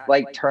 and that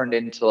like turned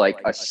into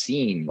like a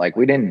scene. Like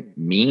we didn't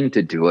mean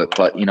to do it,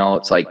 but you know,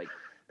 it's like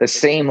the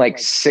same like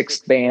 6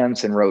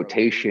 bands in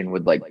rotation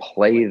would like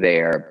play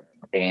there.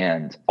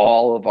 And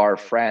all of our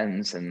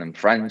friends and then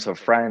friends of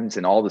friends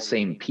and all the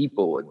same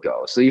people would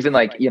go. So even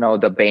like, you know,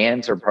 the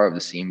bands are part of the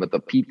scene, but the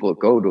people that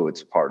go to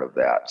it's part of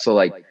that. So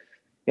like,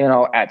 you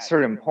know, at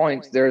certain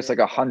points, there's like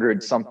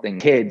 100-something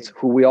kids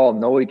who we all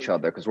know each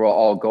other because we're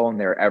all going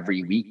there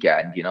every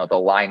weekend. You know, the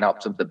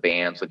lineups of the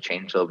bands would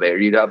change a little bit.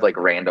 You'd have like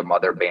random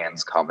other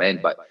bands come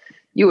in, but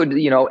you would,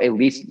 you know, at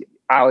least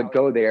I would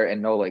go there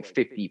and know like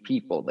 50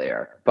 people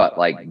there. But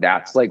like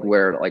that's like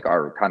where like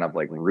our kind of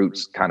like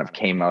roots kind of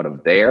came out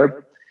of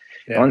there.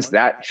 Yeah. Once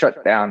that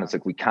shut down, it's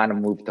like we kind of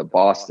moved to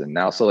Boston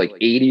now. So like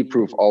 80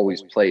 Proof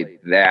always played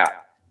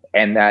that.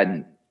 And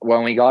then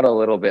when we got a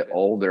little bit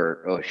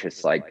older, it was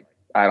just like,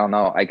 I don't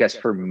know, I guess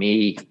for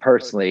me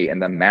personally,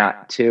 and then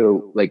Matt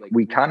too, like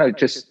we kind of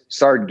just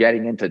started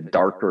getting into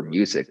darker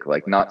music,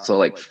 like not so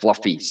like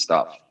fluffy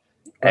stuff.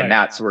 Right. And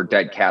that's where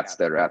Dead Cats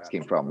Dead Rats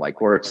came from.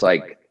 Like where it's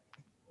like,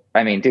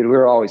 I mean, dude, we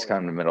were always kind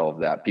of in the middle of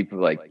that. People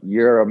are like,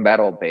 you're a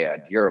metal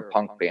band, you're a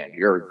punk band,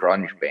 you're a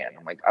grunge band.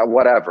 I'm like,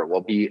 whatever,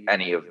 we'll be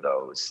any of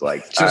those.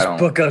 Like, just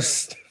book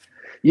us.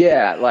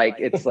 Yeah, like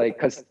it's like,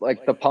 because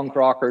like the punk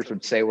rockers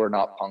would say we're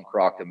not punk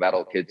rock, the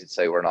metal kids would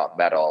say we're not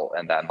metal,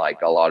 and then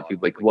like a lot of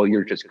people like, well,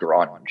 you're just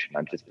grunge, and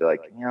I'd just be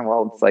like, yeah,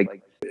 well, it's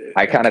like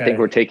I kind of think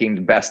we're taking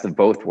the best of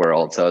both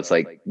worlds. So it's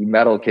like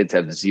metal kids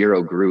have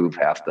zero groove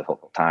half the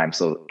whole time,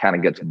 so it kind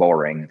of gets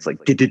boring. It's like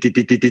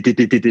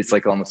it's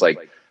like almost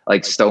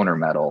like stoner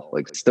metal.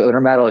 Like stoner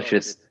metal is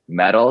just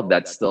metal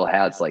that still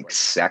has like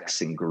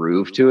sex and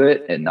groove to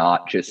it, and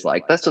not just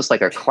like that's just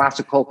like a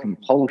classical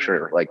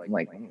composure. Like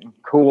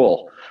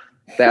cool.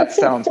 That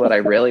sounds what I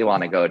really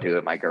want to go do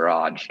in my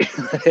garage.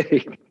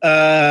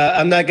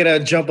 I'm not gonna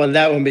jump on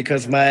that one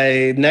because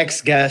my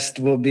next guest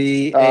will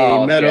be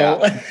a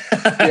metal.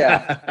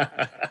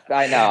 Yeah,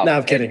 I know. No,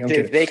 I'm kidding.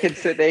 Dude, they could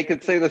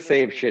say the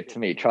same shit to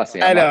me. Trust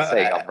me, I'm not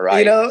saying I'm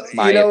right. It's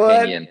my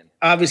opinion. What?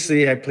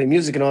 Obviously, I play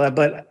music and all that,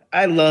 but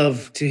I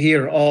love to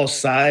hear all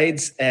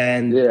sides,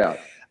 and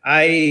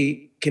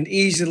I can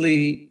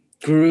easily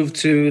groove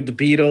to the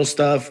Beatles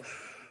stuff.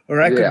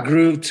 Or I could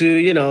groove to,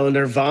 you know,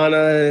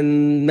 Nirvana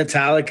and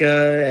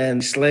Metallica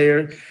and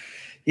Slayer,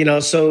 you know,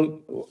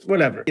 so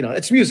whatever, you know,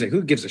 it's music.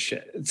 Who gives a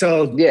shit?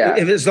 So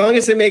as long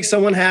as it makes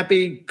someone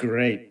happy,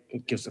 great. Who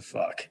gives a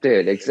fuck?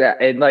 Dude,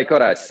 exactly. And like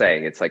what I was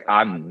saying, it's like,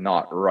 I'm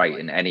not right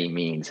in any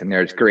means. And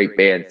there's great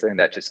bands and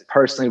that just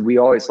personally, we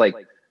always like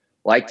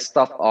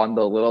stuff on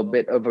the little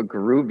bit of a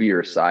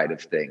groovier side of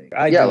things.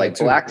 Like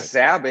Black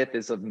Sabbath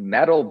is a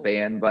metal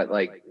band, but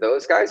like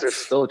those guys are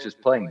still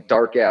just playing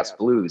dark ass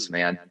blues,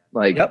 man.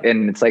 Like,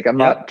 and it's like, I'm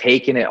not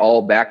taking it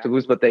all back to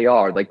blues, but they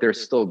are like,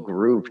 there's still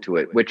groove to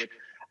it, which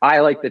I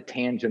like. The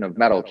tangent of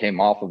metal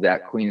came off of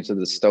that Queens of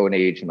the Stone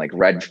Age and like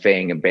Red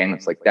Fang and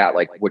bands like that,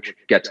 like which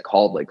gets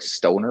called like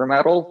stoner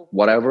metal,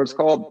 whatever it's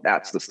called.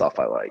 That's the stuff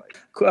I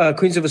like.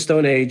 Queens of the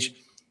Stone Age.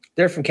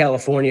 They're from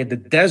California, the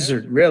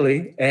desert,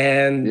 really.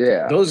 And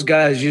those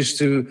guys used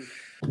to,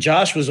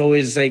 Josh was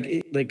always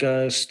like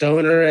a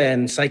stoner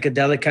and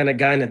psychedelic kind of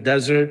guy in the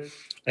desert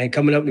and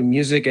coming up with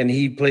music. And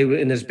he played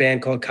in this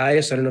band called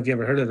Caius. I don't know if you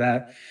ever heard of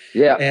that.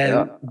 Yeah.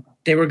 And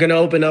they were going to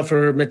open up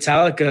for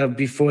Metallica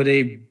before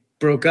they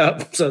broke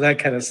up. So that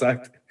kind of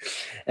sucked.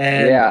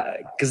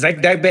 And because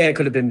that band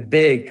could have been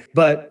big.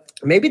 But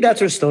maybe that's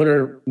where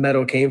stoner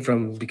metal came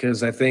from,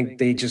 because I think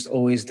they just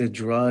always did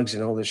drugs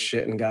and all this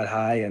shit and got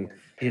high and,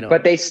 you know.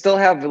 But they still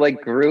have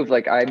like groove.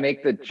 Like I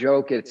make the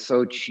joke, it's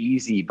so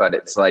cheesy, but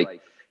it's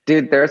like,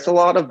 dude, there's a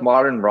lot of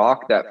modern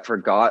rock that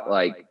forgot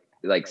like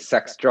like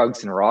sex,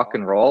 drugs, and rock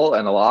and roll,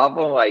 and a lot of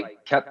them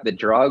like kept the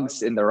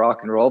drugs in the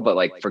rock and roll, but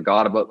like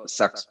forgot about the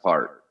sex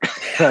part.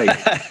 Like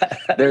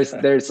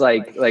there's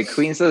like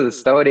Queens of the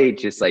Stone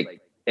Age is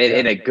like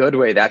in a good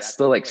way. That's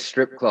still like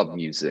strip club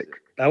music.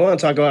 I want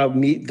to talk about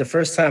me. The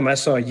first time I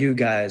saw you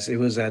guys, it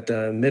was at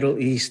the Middle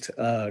East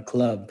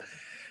Club.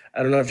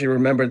 I don't know if you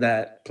remember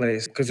that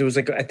place, because it was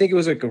like, I think it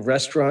was like a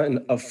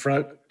restaurant up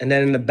front, and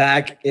then in the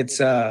back it's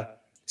a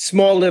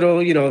small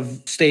little,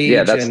 stage.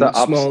 Yeah, that's and the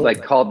small,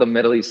 like called the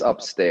Middle East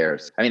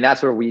upstairs. I mean,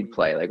 that's where we'd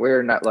play. Like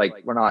we're not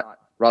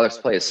rather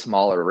play a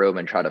smaller room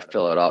and try to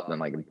fill it up than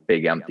like a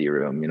big empty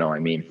room. You know what I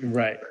mean?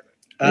 Right.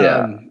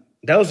 Yeah.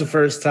 That was the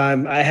first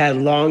time I had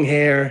long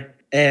hair,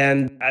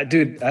 and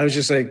I was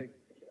just like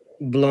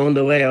blown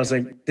away. I was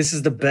like, this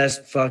is the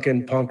best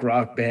fucking punk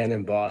rock band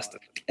in Boston.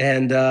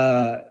 And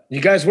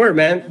you guys were,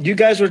 man. You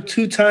guys were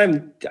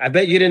 2-time. I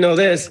bet you didn't know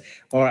this,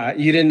 or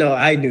you didn't know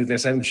I knew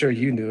this. I'm sure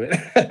you knew it.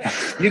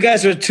 You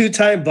guys were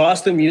 2-time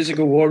Boston Music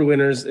Award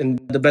winners in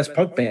the best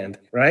punk band,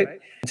 right?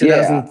 In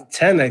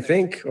 2010, I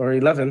think, or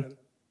 11,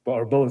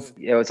 or both.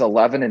 It was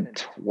 11 and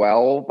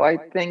 12, I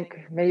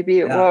think, maybe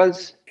it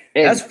was.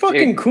 That's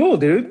fucking cool,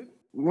 dude.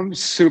 I'm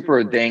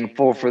super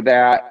thankful for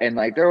that. And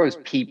like there was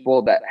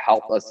people that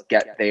helped us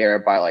get there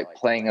by like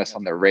playing us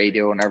on the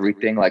radio and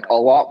everything, like a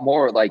lot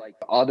more like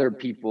other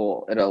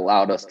people it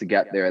allowed us to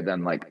get there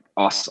than like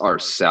us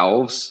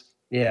ourselves.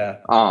 Yeah.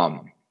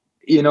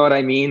 You know what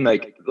I mean?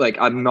 Like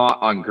I'm not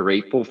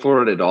ungrateful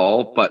for it at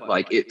all, but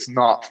like it's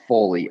not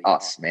fully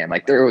us, man.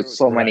 Like there was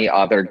so many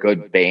other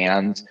good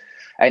bands.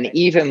 And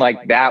even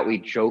like that, we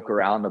joke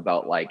around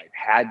about like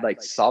had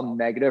like some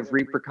negative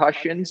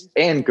repercussions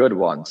and good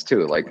ones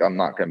too. Like I'm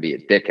not going to be a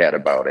dickhead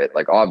about it.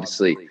 Like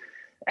obviously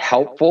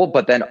helpful,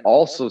 but then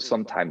also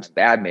sometimes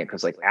bad, man.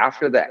 Because like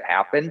after that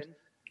happened,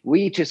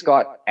 we just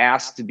got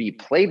asked to be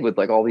played with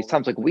like all these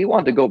times. Like we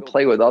wanted to go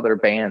play with other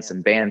bands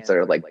and bands that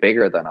are like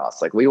bigger than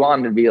us. Like we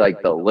wanted to be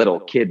like the little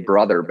kid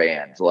brother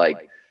bands,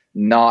 like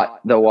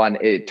not the one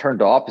it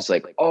turned off. Is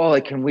like, oh,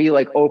 like can we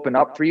like open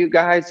up for you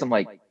guys? I'm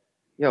like,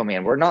 yo,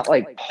 man, we're not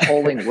like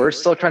pulling, we're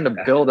still trying to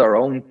build our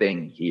own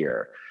thing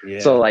here. Yeah.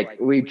 So like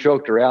we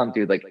joked around,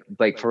 dude,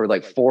 like for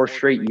like 4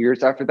 straight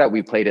years after that,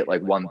 we played at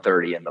like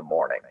 1:30 in the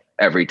morning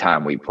every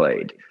time we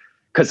played.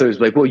 Cause it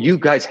was like, well, you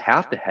guys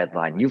have to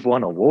headline. You've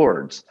won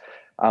awards.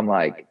 I'm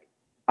like,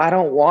 I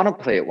don't want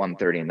to play at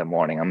 1:30 in the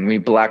morning. I'm gonna be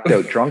blacked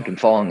out drunk and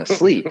falling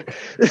asleep.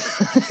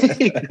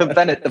 I've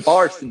been at the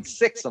bar since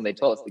 6 when they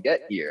told us to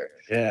get here.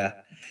 Yeah.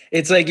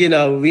 It's like,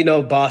 we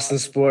know Boston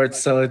sports.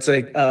 So it's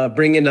like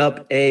bringing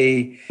up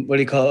a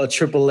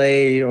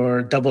AAA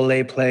or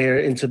AA player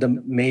into the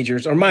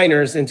majors, or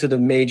minors into the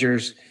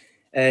majors.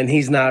 And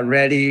he's not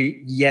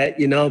ready yet,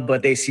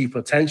 but they see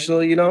potential,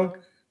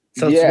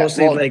 So it's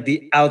mostly like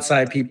the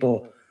outside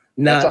people,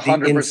 not that's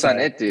 100% the inside.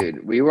 it,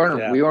 dude. We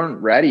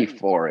weren't ready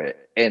for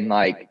it.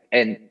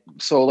 And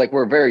so like,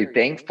 we're very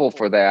thankful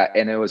for that.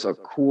 And it was a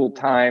cool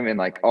time and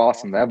like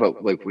awesome that,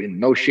 but like in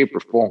no shape or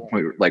form,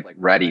 we were like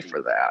ready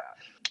for that.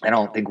 I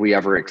don't think we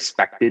ever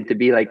expected to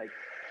be like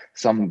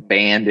some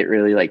band that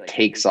really like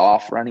takes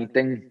off or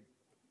anything.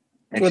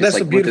 Well, that's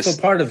like the beautiful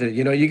part of it.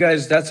 You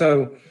guys, that's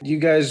how you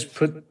guys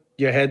put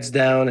your heads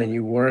down and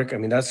you work. I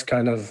mean, that's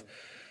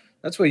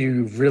what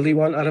you really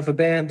want out of a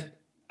band.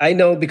 I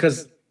know,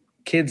 because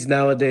kids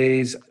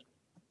nowadays,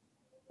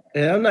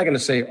 and I'm not going to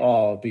say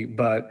all,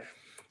 but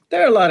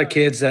there are a lot of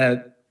kids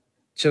that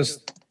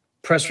just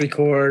press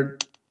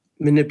record,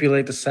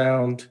 manipulate the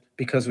sound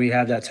because we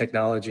have that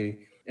technology.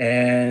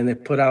 And they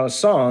put out a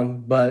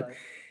song, but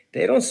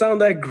they don't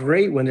sound that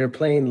great when they're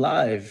playing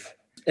live.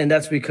 And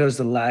that's because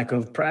the lack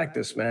of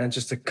practice, man.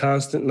 Just a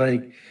constant,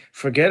 like,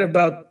 forget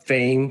about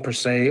fame per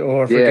se,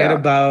 or forget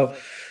about,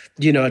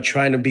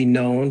 trying to be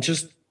known.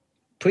 Just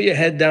put your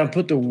head down,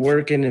 put the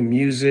work in the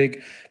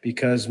music,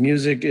 because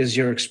music is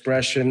your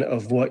expression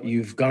of what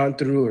you've gone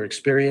through or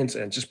experienced,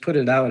 and just put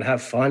it out and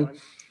have fun.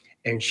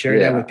 And share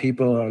that with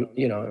people,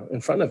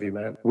 in front of you,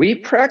 man. We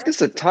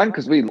practiced a ton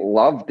because we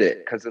loved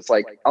it. Because it's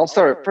like, I'll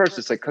start at first.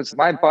 It's like, because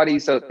my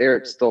buddies out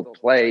there still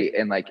play.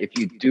 And like, if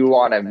you do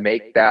want to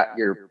make that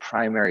your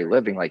primary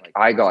living, like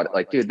I got it.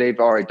 Like, dude, they've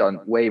already done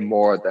way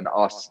more than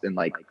us in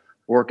like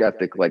work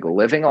ethic, like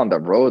living on the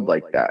road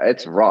like that.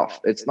 It's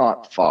rough. It's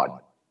not fun.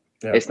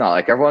 Yeah. It's not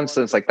like everyone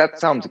says like, that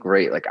sounds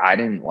great. Like, I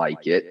didn't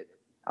like it.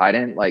 I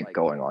didn't like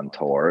going on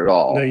tour at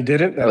all. No, you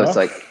didn't? It was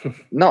like,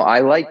 no, I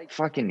like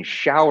fucking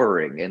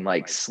showering and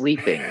like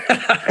sleeping.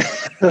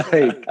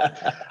 Like,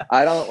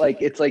 I don't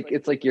like, it's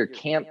like you're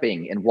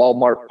camping in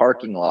Walmart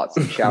parking lots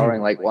and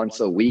showering like once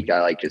a week.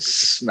 I like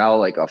just smell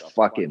like a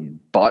fucking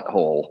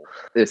butthole.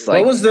 It's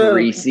like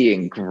greasy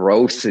and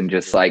gross and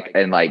just like,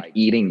 and like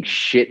eating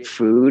shit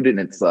food. And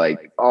it's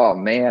like, oh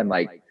man,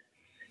 like,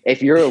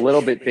 if you're a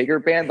little bit bigger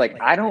band, like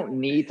I don't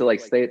need to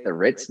like stay at the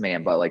Ritz,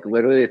 man, but like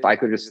literally if I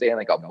could just stay in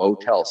like a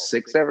Motel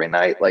 6 every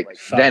night, like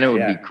then it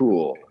would be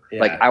cool.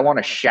 Yeah. Like I want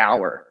to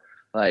shower.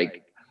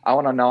 Like I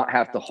want to not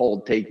have to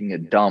hold taking a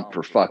dump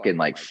for fucking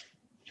like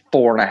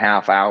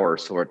 4.5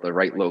 hours so we're at the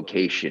right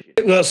location.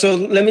 Well, so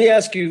let me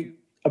ask you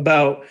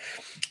about,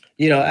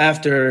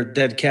 after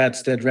Dead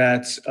Cats, Dead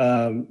Rats,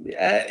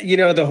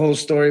 the whole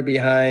story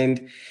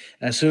behind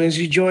as soon as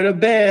you join a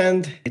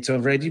band, it's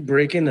already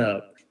breaking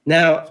up.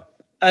 Now,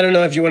 I don't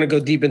know if you want to go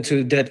deep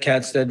into Dead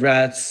Cats, Dead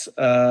Rats,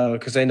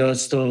 because I know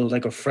it's still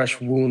like a fresh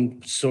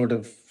wound, sort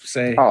of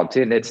say. Oh,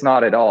 dude, it's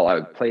not at all.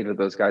 I played with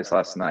those guys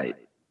last night.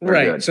 We're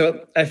right. good.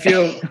 So I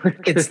feel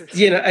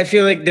I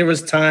feel like there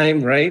was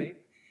time, right?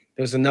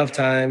 There was enough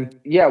time.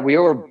 Yeah, we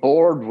were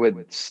bored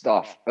with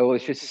stuff. It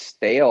was just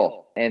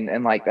stale,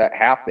 and like that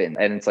happened.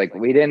 And it's like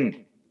we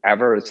didn't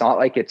ever. It's not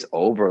like it's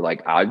over.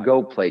 Like I'd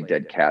go play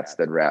Dead Cats,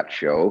 Dead Rats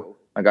show.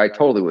 Like I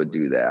totally would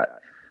do that.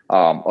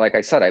 Like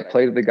I said, I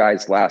played with the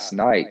guys last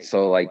night.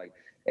 So like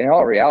in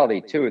all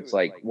reality too, it's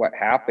like what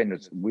happened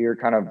is we were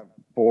kind of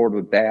bored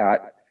with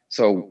that.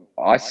 So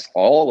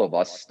all of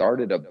us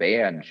started a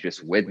band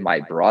just with my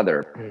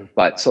brother.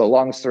 But so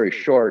long story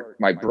short,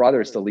 my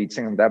brother's the lead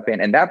singer of that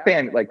band. And that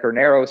band, like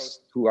Garneros,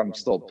 who I'm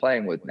still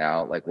playing with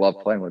now, like love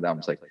playing with them.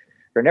 It's like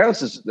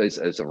Garneros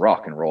is a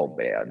rock and roll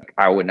band.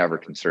 I would never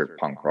consider it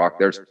punk rock.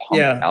 There's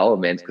punk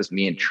elements because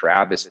me and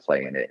Travis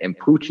play in it. And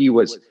Poochie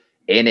was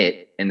in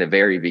it in the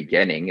very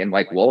beginning. And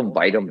like we'll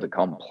invite him to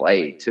come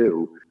play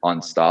too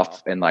on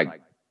stuff. And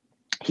like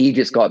he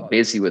just got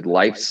busy with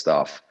life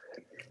stuff.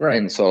 Right.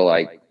 And so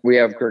like we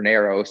have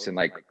Garneros and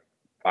like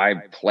I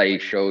play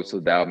shows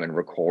with them and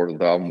record with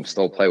them,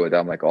 still play with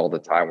them like all the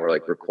time. We're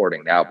like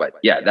recording now. But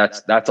yeah,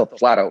 that's a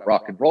flat out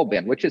rock and roll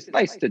band, which is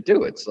nice to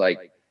do. It's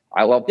like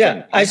I love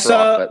playing punk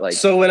rock, but like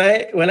so when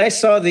I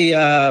saw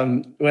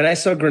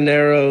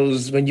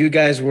Graneros when you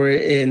guys were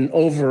in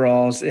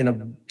overalls in a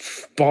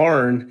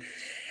barn,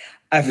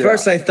 at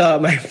first I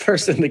thought my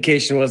first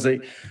indication was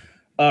like,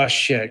 oh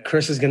shit,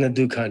 Chris is gonna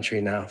do country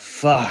now.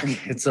 Fuck,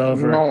 it's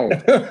over. No.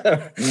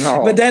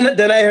 But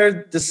then I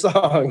heard the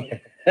song,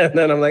 and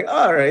then I'm like,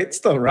 all right, it's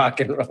still rock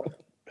and roll.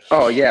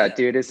 Oh yeah,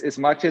 dude. As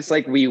much as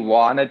like we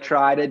want to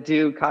try to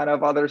do kind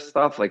of other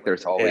stuff, like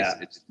there's always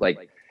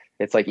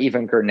it's like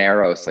even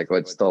Garneros like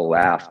would still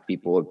laugh.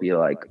 People would be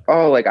like,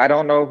 oh, like I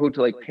don't know who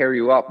to like pair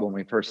you up when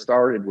we first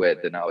started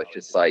with, and I was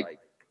just like,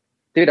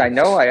 dude, I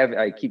know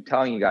I keep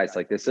telling you guys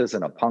like this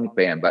isn't a punk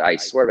band, but I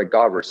swear to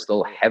God, we're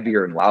still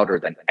heavier and louder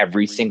than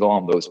every single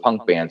one of those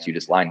punk bands you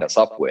just lined us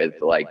up with.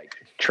 Like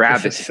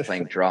Travis is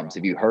playing drums.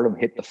 Have you heard him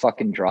hit the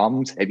fucking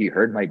drums? Have you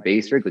heard my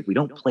bass rig? Like we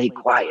don't play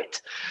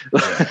quiet.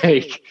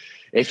 Like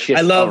it's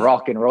just a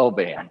rock and roll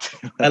band.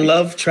 I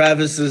love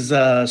Travis's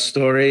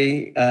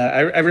story.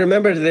 I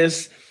remember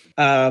this.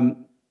 A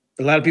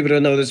lot of people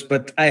don't know this,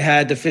 but I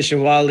had the Fish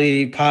and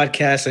Wally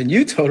podcast, and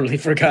you totally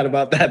forgot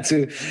about that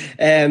too.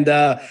 And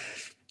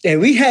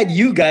we had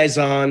you guys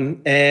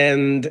on,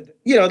 and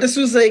this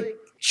was like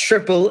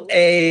triple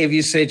A, if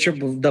you say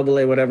triple double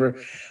A, whatever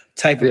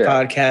type of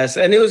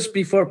podcast. And it was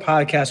before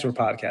podcasts were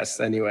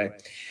podcasts anyway.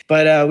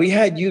 But we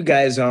had you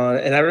guys on,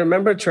 and I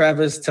remember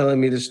Travis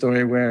telling me the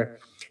story where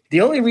the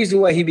only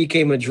reason why he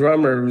became a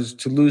drummer was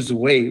to lose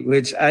weight,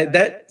 which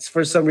that's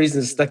for some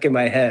reason stuck in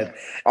my head.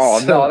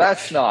 Oh, no,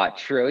 that's not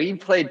true. He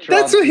played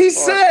drums. That's what he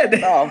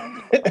said.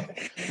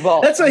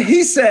 Well, that's what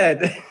he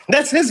said.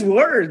 That's his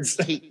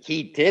words.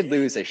 He did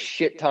lose a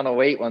shit ton of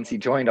weight once he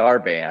joined our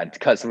band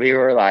because we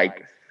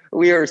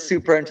were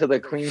super into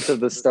the Queens of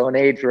the Stone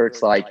Age, where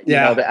it's like, you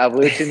know, the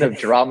evolution of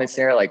drum and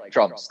snare, like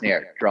drum,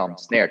 snare,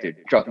 dude,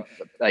 drum,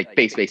 like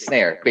bass,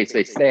 snare, bass,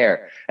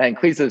 snare. And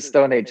Queens of the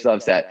Stone Age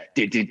loves that,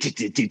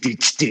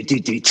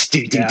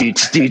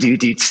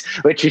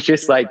 which is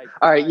just like,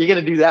 all right, you're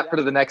going to do that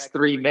for the next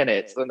 3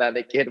 minutes. And then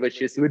the kid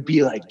would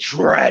be like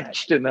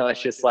drenched. And then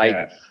it's just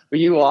like,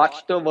 you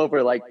watched him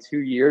over like 2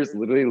 years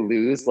literally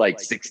lose like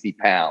 60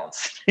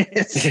 pounds. Hey,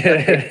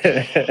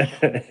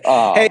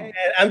 man,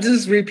 I'm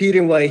just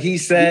repeating what he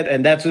said,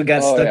 and that's what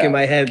got stuck in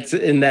my head.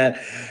 In that,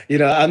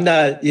 I'm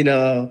not,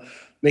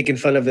 making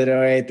fun of it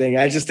or anything.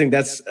 I just think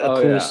that's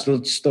a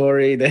cool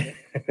story. That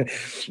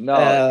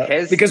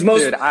because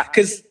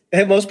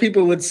most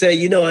people would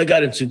say, I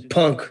got into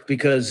punk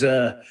because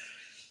I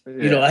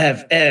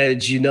have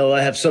edge,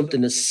 I have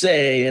something to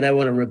say and I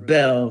want to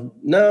rebel.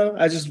 No,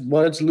 I just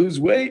wanted to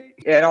lose weight.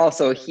 And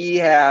also he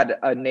had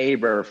a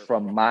neighbor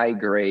from my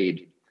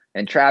grade,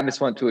 and Travis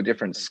went to a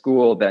different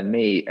school than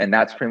me. And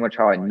that's pretty much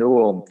how I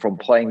knew him, from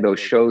playing those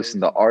shows in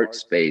the art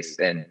space.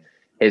 And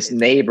his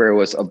neighbor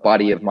was a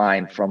buddy of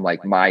mine from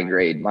like my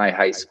grade, my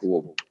high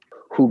school,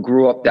 who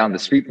grew up down the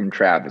street from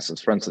Travis,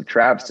 was friends with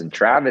Travis. And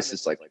Travis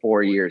is like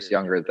 4 years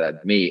younger than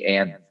me.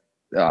 And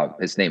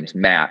his name's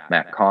Matt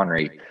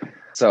Connery.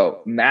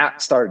 So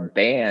Matt started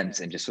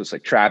bands and just was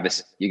like,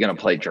 Travis, you're going to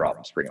play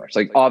drums pretty much.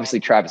 Like, obviously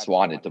Travis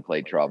wanted to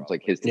play drums,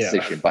 like his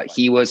decision, but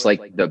he was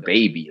like the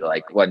baby.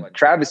 Like when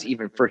Travis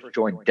even first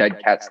joined Dead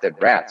Cats, Dead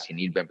Rats, and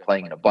he'd been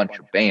playing in a bunch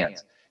of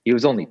bands, he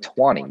was only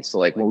 20. So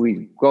like when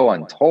we go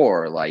on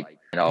tour, like,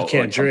 you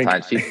can't drink.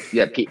 Sometimes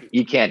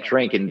you can't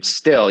drink, and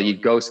still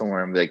you'd go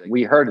somewhere and be like,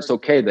 we heard it's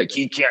okay. Like,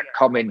 you can't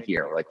come in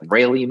here. Like,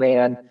 really,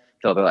 man?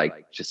 they'll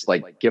like just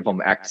like give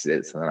them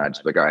X's, and then I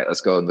just be like, all right,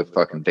 let's go in the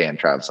fucking van,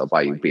 Travis. I'll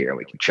buy you beer and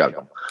we can chug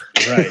them.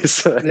 Right.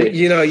 So,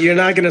 you know, you're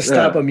not going to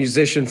stop a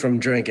musician from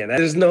drinking.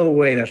 There's no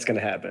way that's going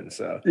to happen.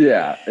 So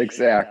yeah,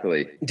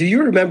 exactly. Do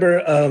you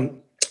remember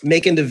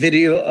making the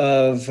video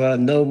of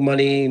No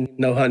Money,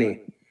 No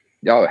Honey?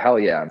 Oh, hell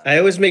yeah. I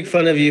always make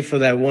fun of you for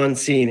that one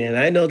scene, and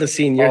I know the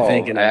scene you're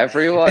thinking of.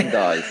 Everyone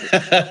does.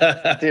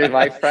 Dude,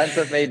 my friends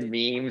have made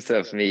memes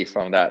of me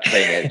from that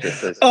thing. It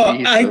just says,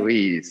 geez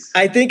Louise.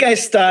 I think I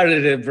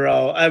started it,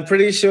 bro. I'm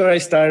pretty sure I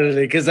started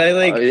it because I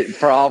like...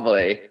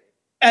 probably.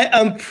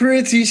 I'm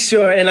pretty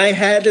sure. And I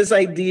had this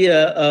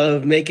idea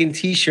of making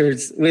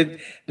T-shirts with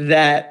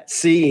that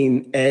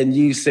scene and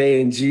you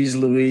saying, geez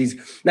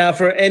Louise. Now,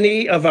 for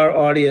any of our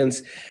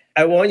audience,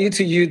 I want you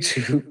to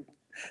YouTube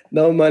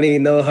No Money,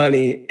 No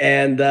Honey.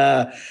 And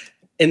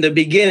in the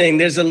beginning,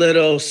 there's a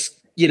little,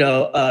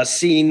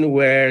 scene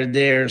where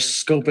they're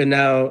scoping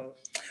out.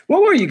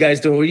 What were you guys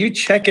doing? Were you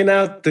checking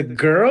out the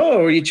girl,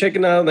 or were you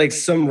checking out like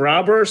some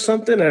robber or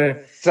something?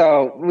 Or?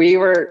 So me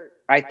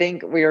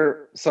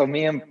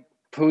and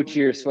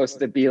Poochie are supposed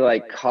to be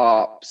like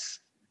cops.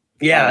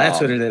 Yeah, that's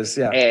what it is.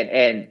 Yeah.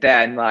 And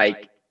then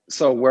like,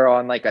 so we're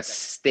on like a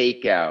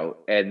stakeout,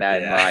 and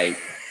then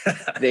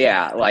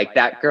like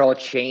that girl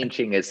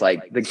changing is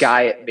like the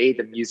guy that made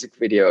the music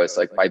video is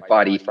like my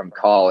buddy from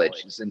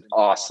college. He's an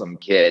awesome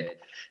kid.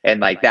 And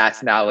like,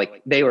 that's now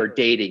like they were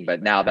dating,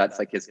 but now that's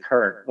like his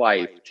current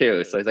wife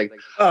too. So it's like,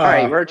 all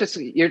right, we're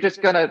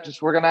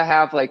gonna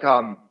have like,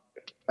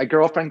 my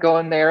girlfriend go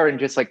in there and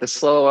just like the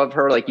slow of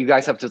her, like you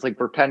guys have to like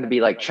pretend to be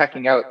like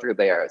checking out through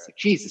there. It's like,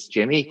 Jesus,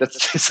 Jimmy,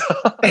 that's just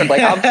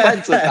like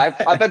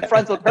I've been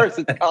friends with her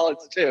since college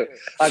too.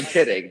 I'm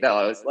kidding.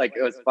 No, it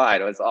was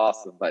fine. It was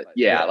awesome. But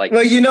yeah, like,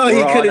 well, he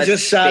could have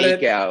just shot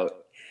it out.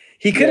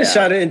 He could have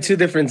shot it in two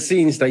different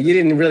scenes, though. You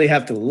didn't really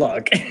have to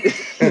look.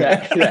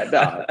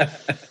 No.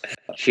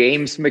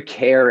 James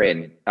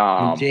McCarran.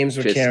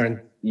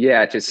 McCarran.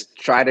 Yeah, just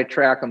try to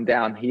track him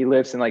down. He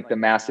lives in like the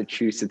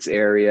Massachusetts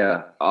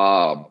area.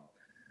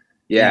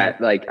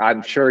 Like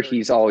I'm sure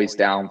he's always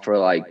down for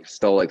like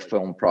still like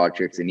film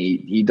projects, and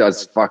he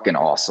does fucking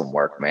awesome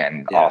work,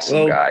 man. Yeah.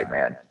 Awesome guy,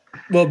 man.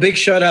 Well, big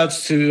shout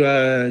outs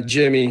to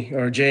Jimmy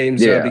or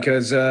James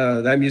because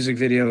that music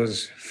video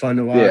is fun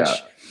to watch.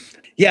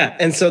 Yeah,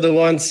 and so the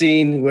one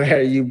scene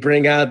where you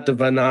bring out the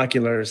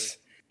binoculars.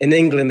 In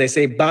England, they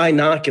say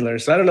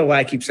binoculars. So I don't know why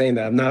I keep saying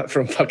that. I'm not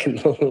from fucking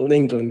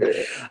England.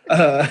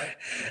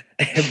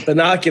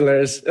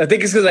 Binoculars. I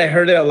think it's because I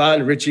heard it a lot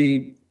in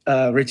Richie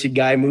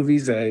Guy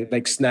movies,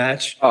 like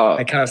Snatch.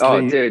 I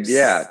constantly dude.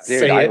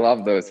 I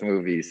love those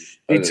movies.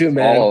 Me too,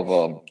 man. All of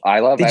them. I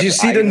love. Did you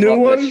see the new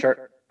one?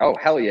 Oh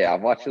hell yeah!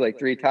 I've watched it like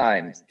 3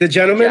 times. The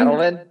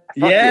Gentleman.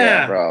 Fuck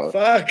yeah, bro.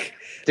 Fuck,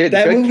 dude.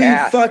 That movie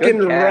cast, fucking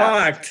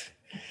rocked.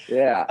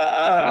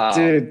 Yeah,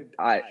 dude.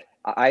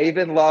 I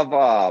even love,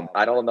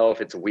 I don't know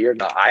if it's weird.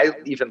 No, I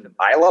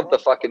love the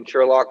fucking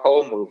Sherlock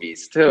Holmes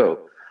movies too.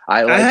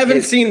 I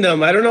haven't seen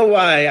them. I don't know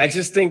why. I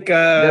just think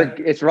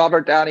it's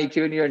Robert Downey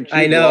Jr. and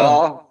Jude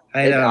Law.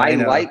 I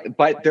know.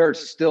 But they're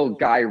still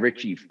Guy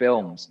Ritchie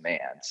films, man.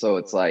 So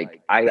it's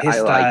like I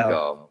like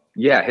them.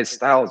 Yeah, his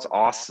style is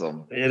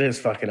awesome. It is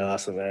fucking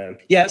awesome, man.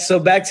 Yeah. So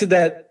back to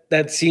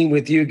that scene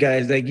with you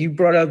guys. Like you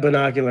brought out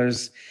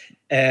binoculars,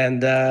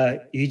 and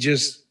you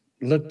just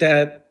looked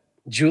at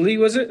Julie.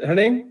 Was it her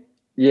name?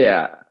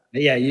 Yeah.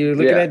 Yeah, you're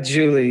looking at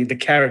Julie, the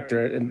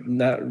character, and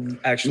not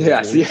actually.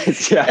 Yes.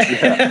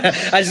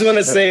 I just want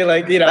to say,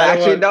 like,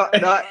 actually, no.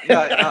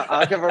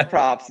 I'll give her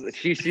props.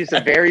 She's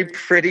a very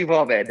pretty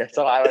woman.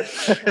 So I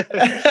was.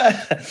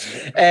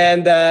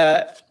 And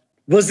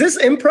was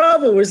this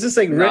improv or was this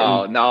like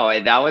written?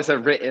 No, that was a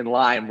written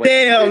line.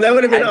 Damn, that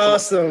would have been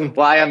awesome.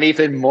 Why I'm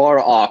even more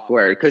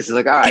awkward, because it's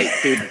like, all right,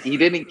 dude, he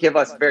didn't give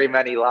us very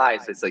many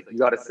lines. It's like, you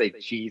got to say,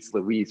 geez,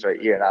 Louise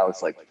right here. And I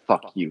was like,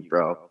 fuck you,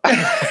 bro.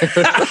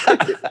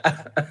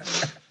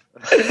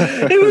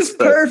 It was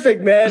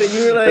perfect, man. And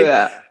you were like,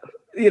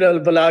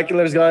 the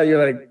binoculars gone.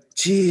 You're like,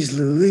 geez,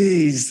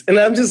 Louise. And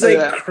I'm just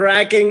like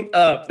cracking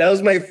up. That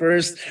was my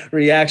first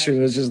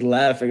reaction, was just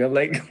laughing. I'm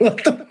like,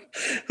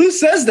 who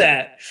says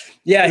that?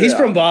 Yeah, he's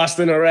from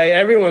Boston, all right?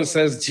 Everyone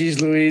says, geez,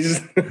 Louise.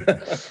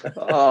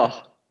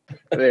 Oh,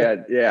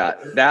 man, yeah.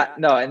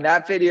 And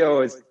that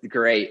video is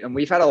great. And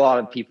we've had a lot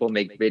of people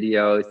make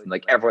videos, and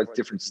like everyone's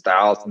different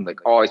styles, and like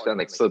always been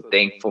like so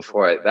thankful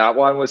for it. That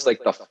one was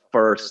like the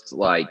first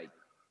like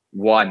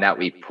one that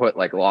we put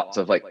like lots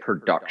of like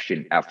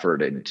production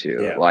effort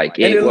into. Yeah. Like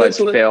it was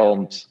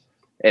filmed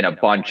in a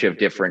bunch of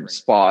different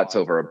spots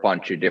over a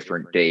bunch of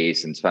different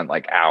days, and spent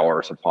like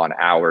hours upon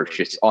hours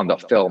just on the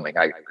filming.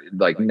 I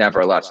like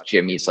never left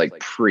Jimmy's like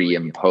pre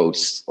and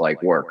post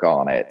like work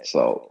on it.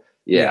 So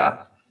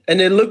yeah.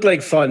 And it looked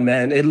like fun,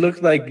 man. It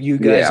looked like you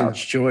guys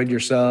enjoyed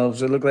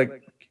yourselves. It looked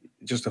like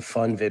just a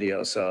fun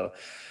video. So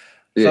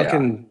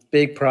fucking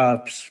big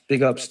props,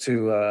 big ups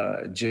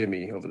to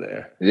Jimmy over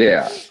there.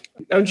 Yeah.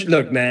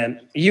 Look,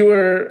 man,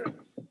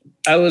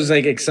 I was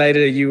like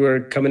excited that you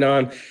were coming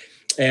on.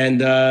 and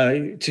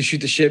to shoot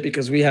the shit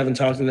because we haven't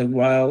talked in a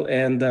while,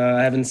 and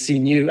I haven't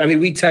seen you. I mean,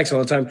 we text all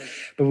the time,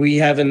 but we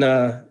haven't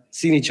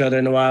seen each other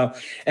in a while.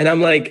 And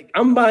I'm like,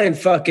 I'm buying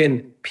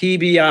fucking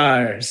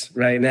PBRs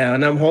right now,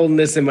 and I'm holding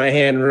this in my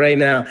hand right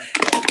now.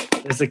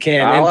 It's a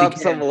can. I'll empty have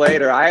can. some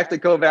later. I have to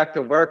go back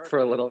to work for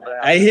a little bit.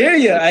 I hear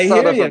you. Like, I son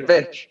hear of you. a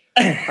bitch.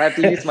 I have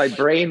to use my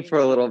brain for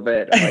a little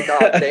bit. I'm like,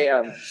 oh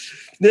damn.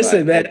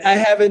 Listen, man, I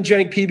haven't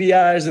drank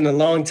PBRs in a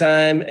long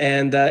time,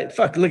 and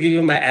fuck, look at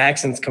you, my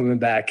accent's coming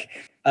back.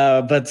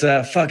 But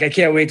fuck, I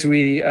can't wait till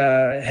we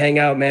hang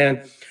out,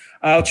 man.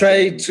 I'll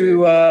try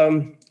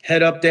to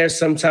head up there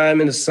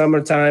sometime in the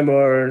summertime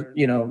or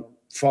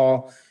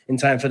fall in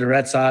time for the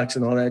Red Sox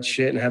and all that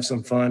shit, and have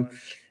some fun.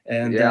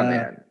 And yeah,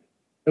 man,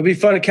 it'll be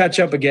fun to catch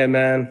up again,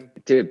 man.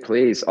 Dude,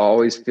 please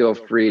always feel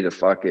free to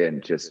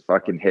fucking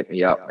hit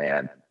me up,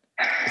 man.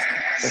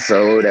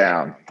 So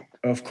down.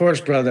 Of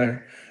course,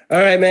 brother. All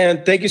right,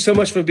 man. Thank you so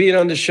much for being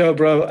on the show,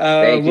 bro.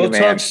 We'll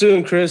talk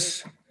soon,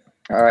 Chris.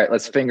 All right,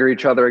 let's finger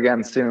each other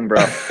again soon, bro.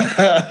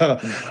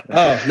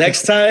 Oh,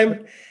 next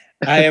time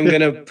I am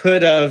gonna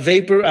put a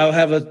vapor. I'll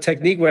have a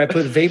technique where I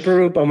put vapor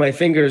rope on my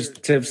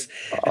fingertips,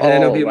 and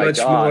then it'll be much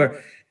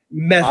more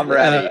method. I'm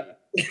ready.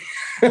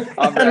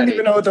 I don't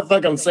even know what the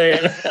fuck I'm saying.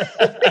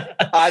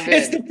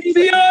 It's the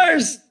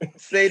PBRs.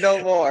 Say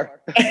no more.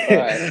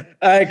 All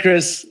right,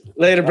 Chris.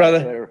 Later,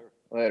 brother.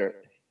 Later.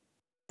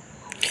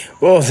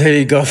 Well, there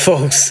you go,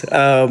 folks.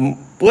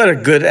 What a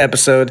good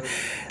episode,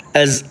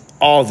 as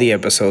all the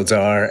episodes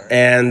are.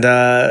 And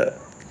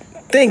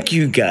thank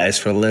you guys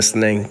for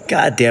listening.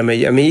 God damn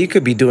it. I mean, you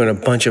could be doing a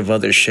bunch of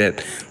other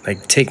shit,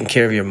 like taking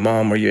care of your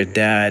mom or your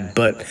dad,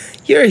 but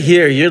you're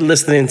here. You're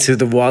listening to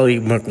the Wally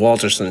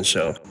McWalterson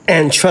Show.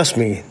 And trust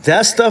me,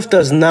 that stuff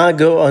does not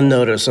go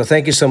unnoticed. So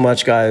thank you so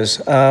much,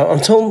 guys.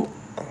 Until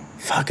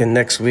fucking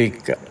next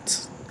week.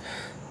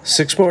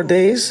 6 more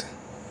days?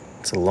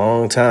 It's a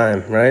long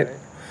time, right?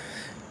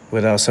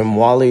 Without some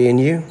Wally in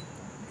you,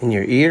 in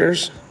your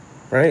ears,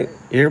 right?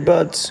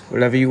 Earbuds,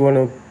 whatever you want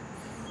to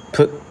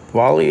put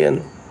Wally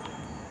in.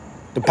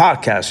 The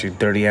podcast, you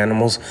dirty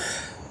animals.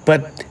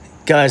 But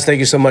guys, thank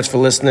you so much for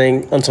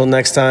listening. Until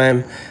next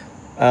time,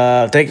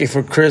 thank you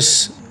for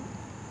Chris,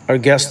 our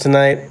guest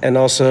tonight, and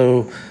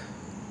also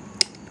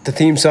the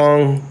theme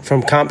song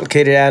from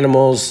Complicated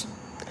Animals.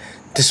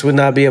 This would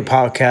not be a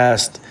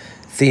podcast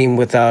theme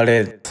without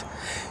it.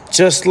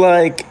 Just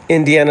like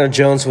Indiana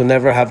Jones will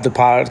never have the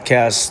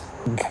podcast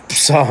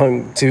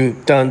song to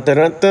dun dun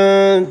dun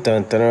dun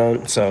dun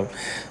dun. So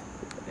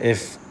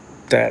if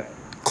that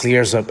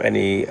clears up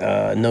any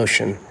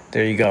notion,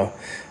 there you go.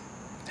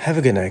 Have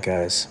a good night,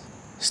 guys.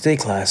 Stay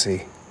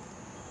classy,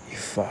 you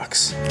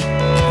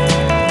fucks.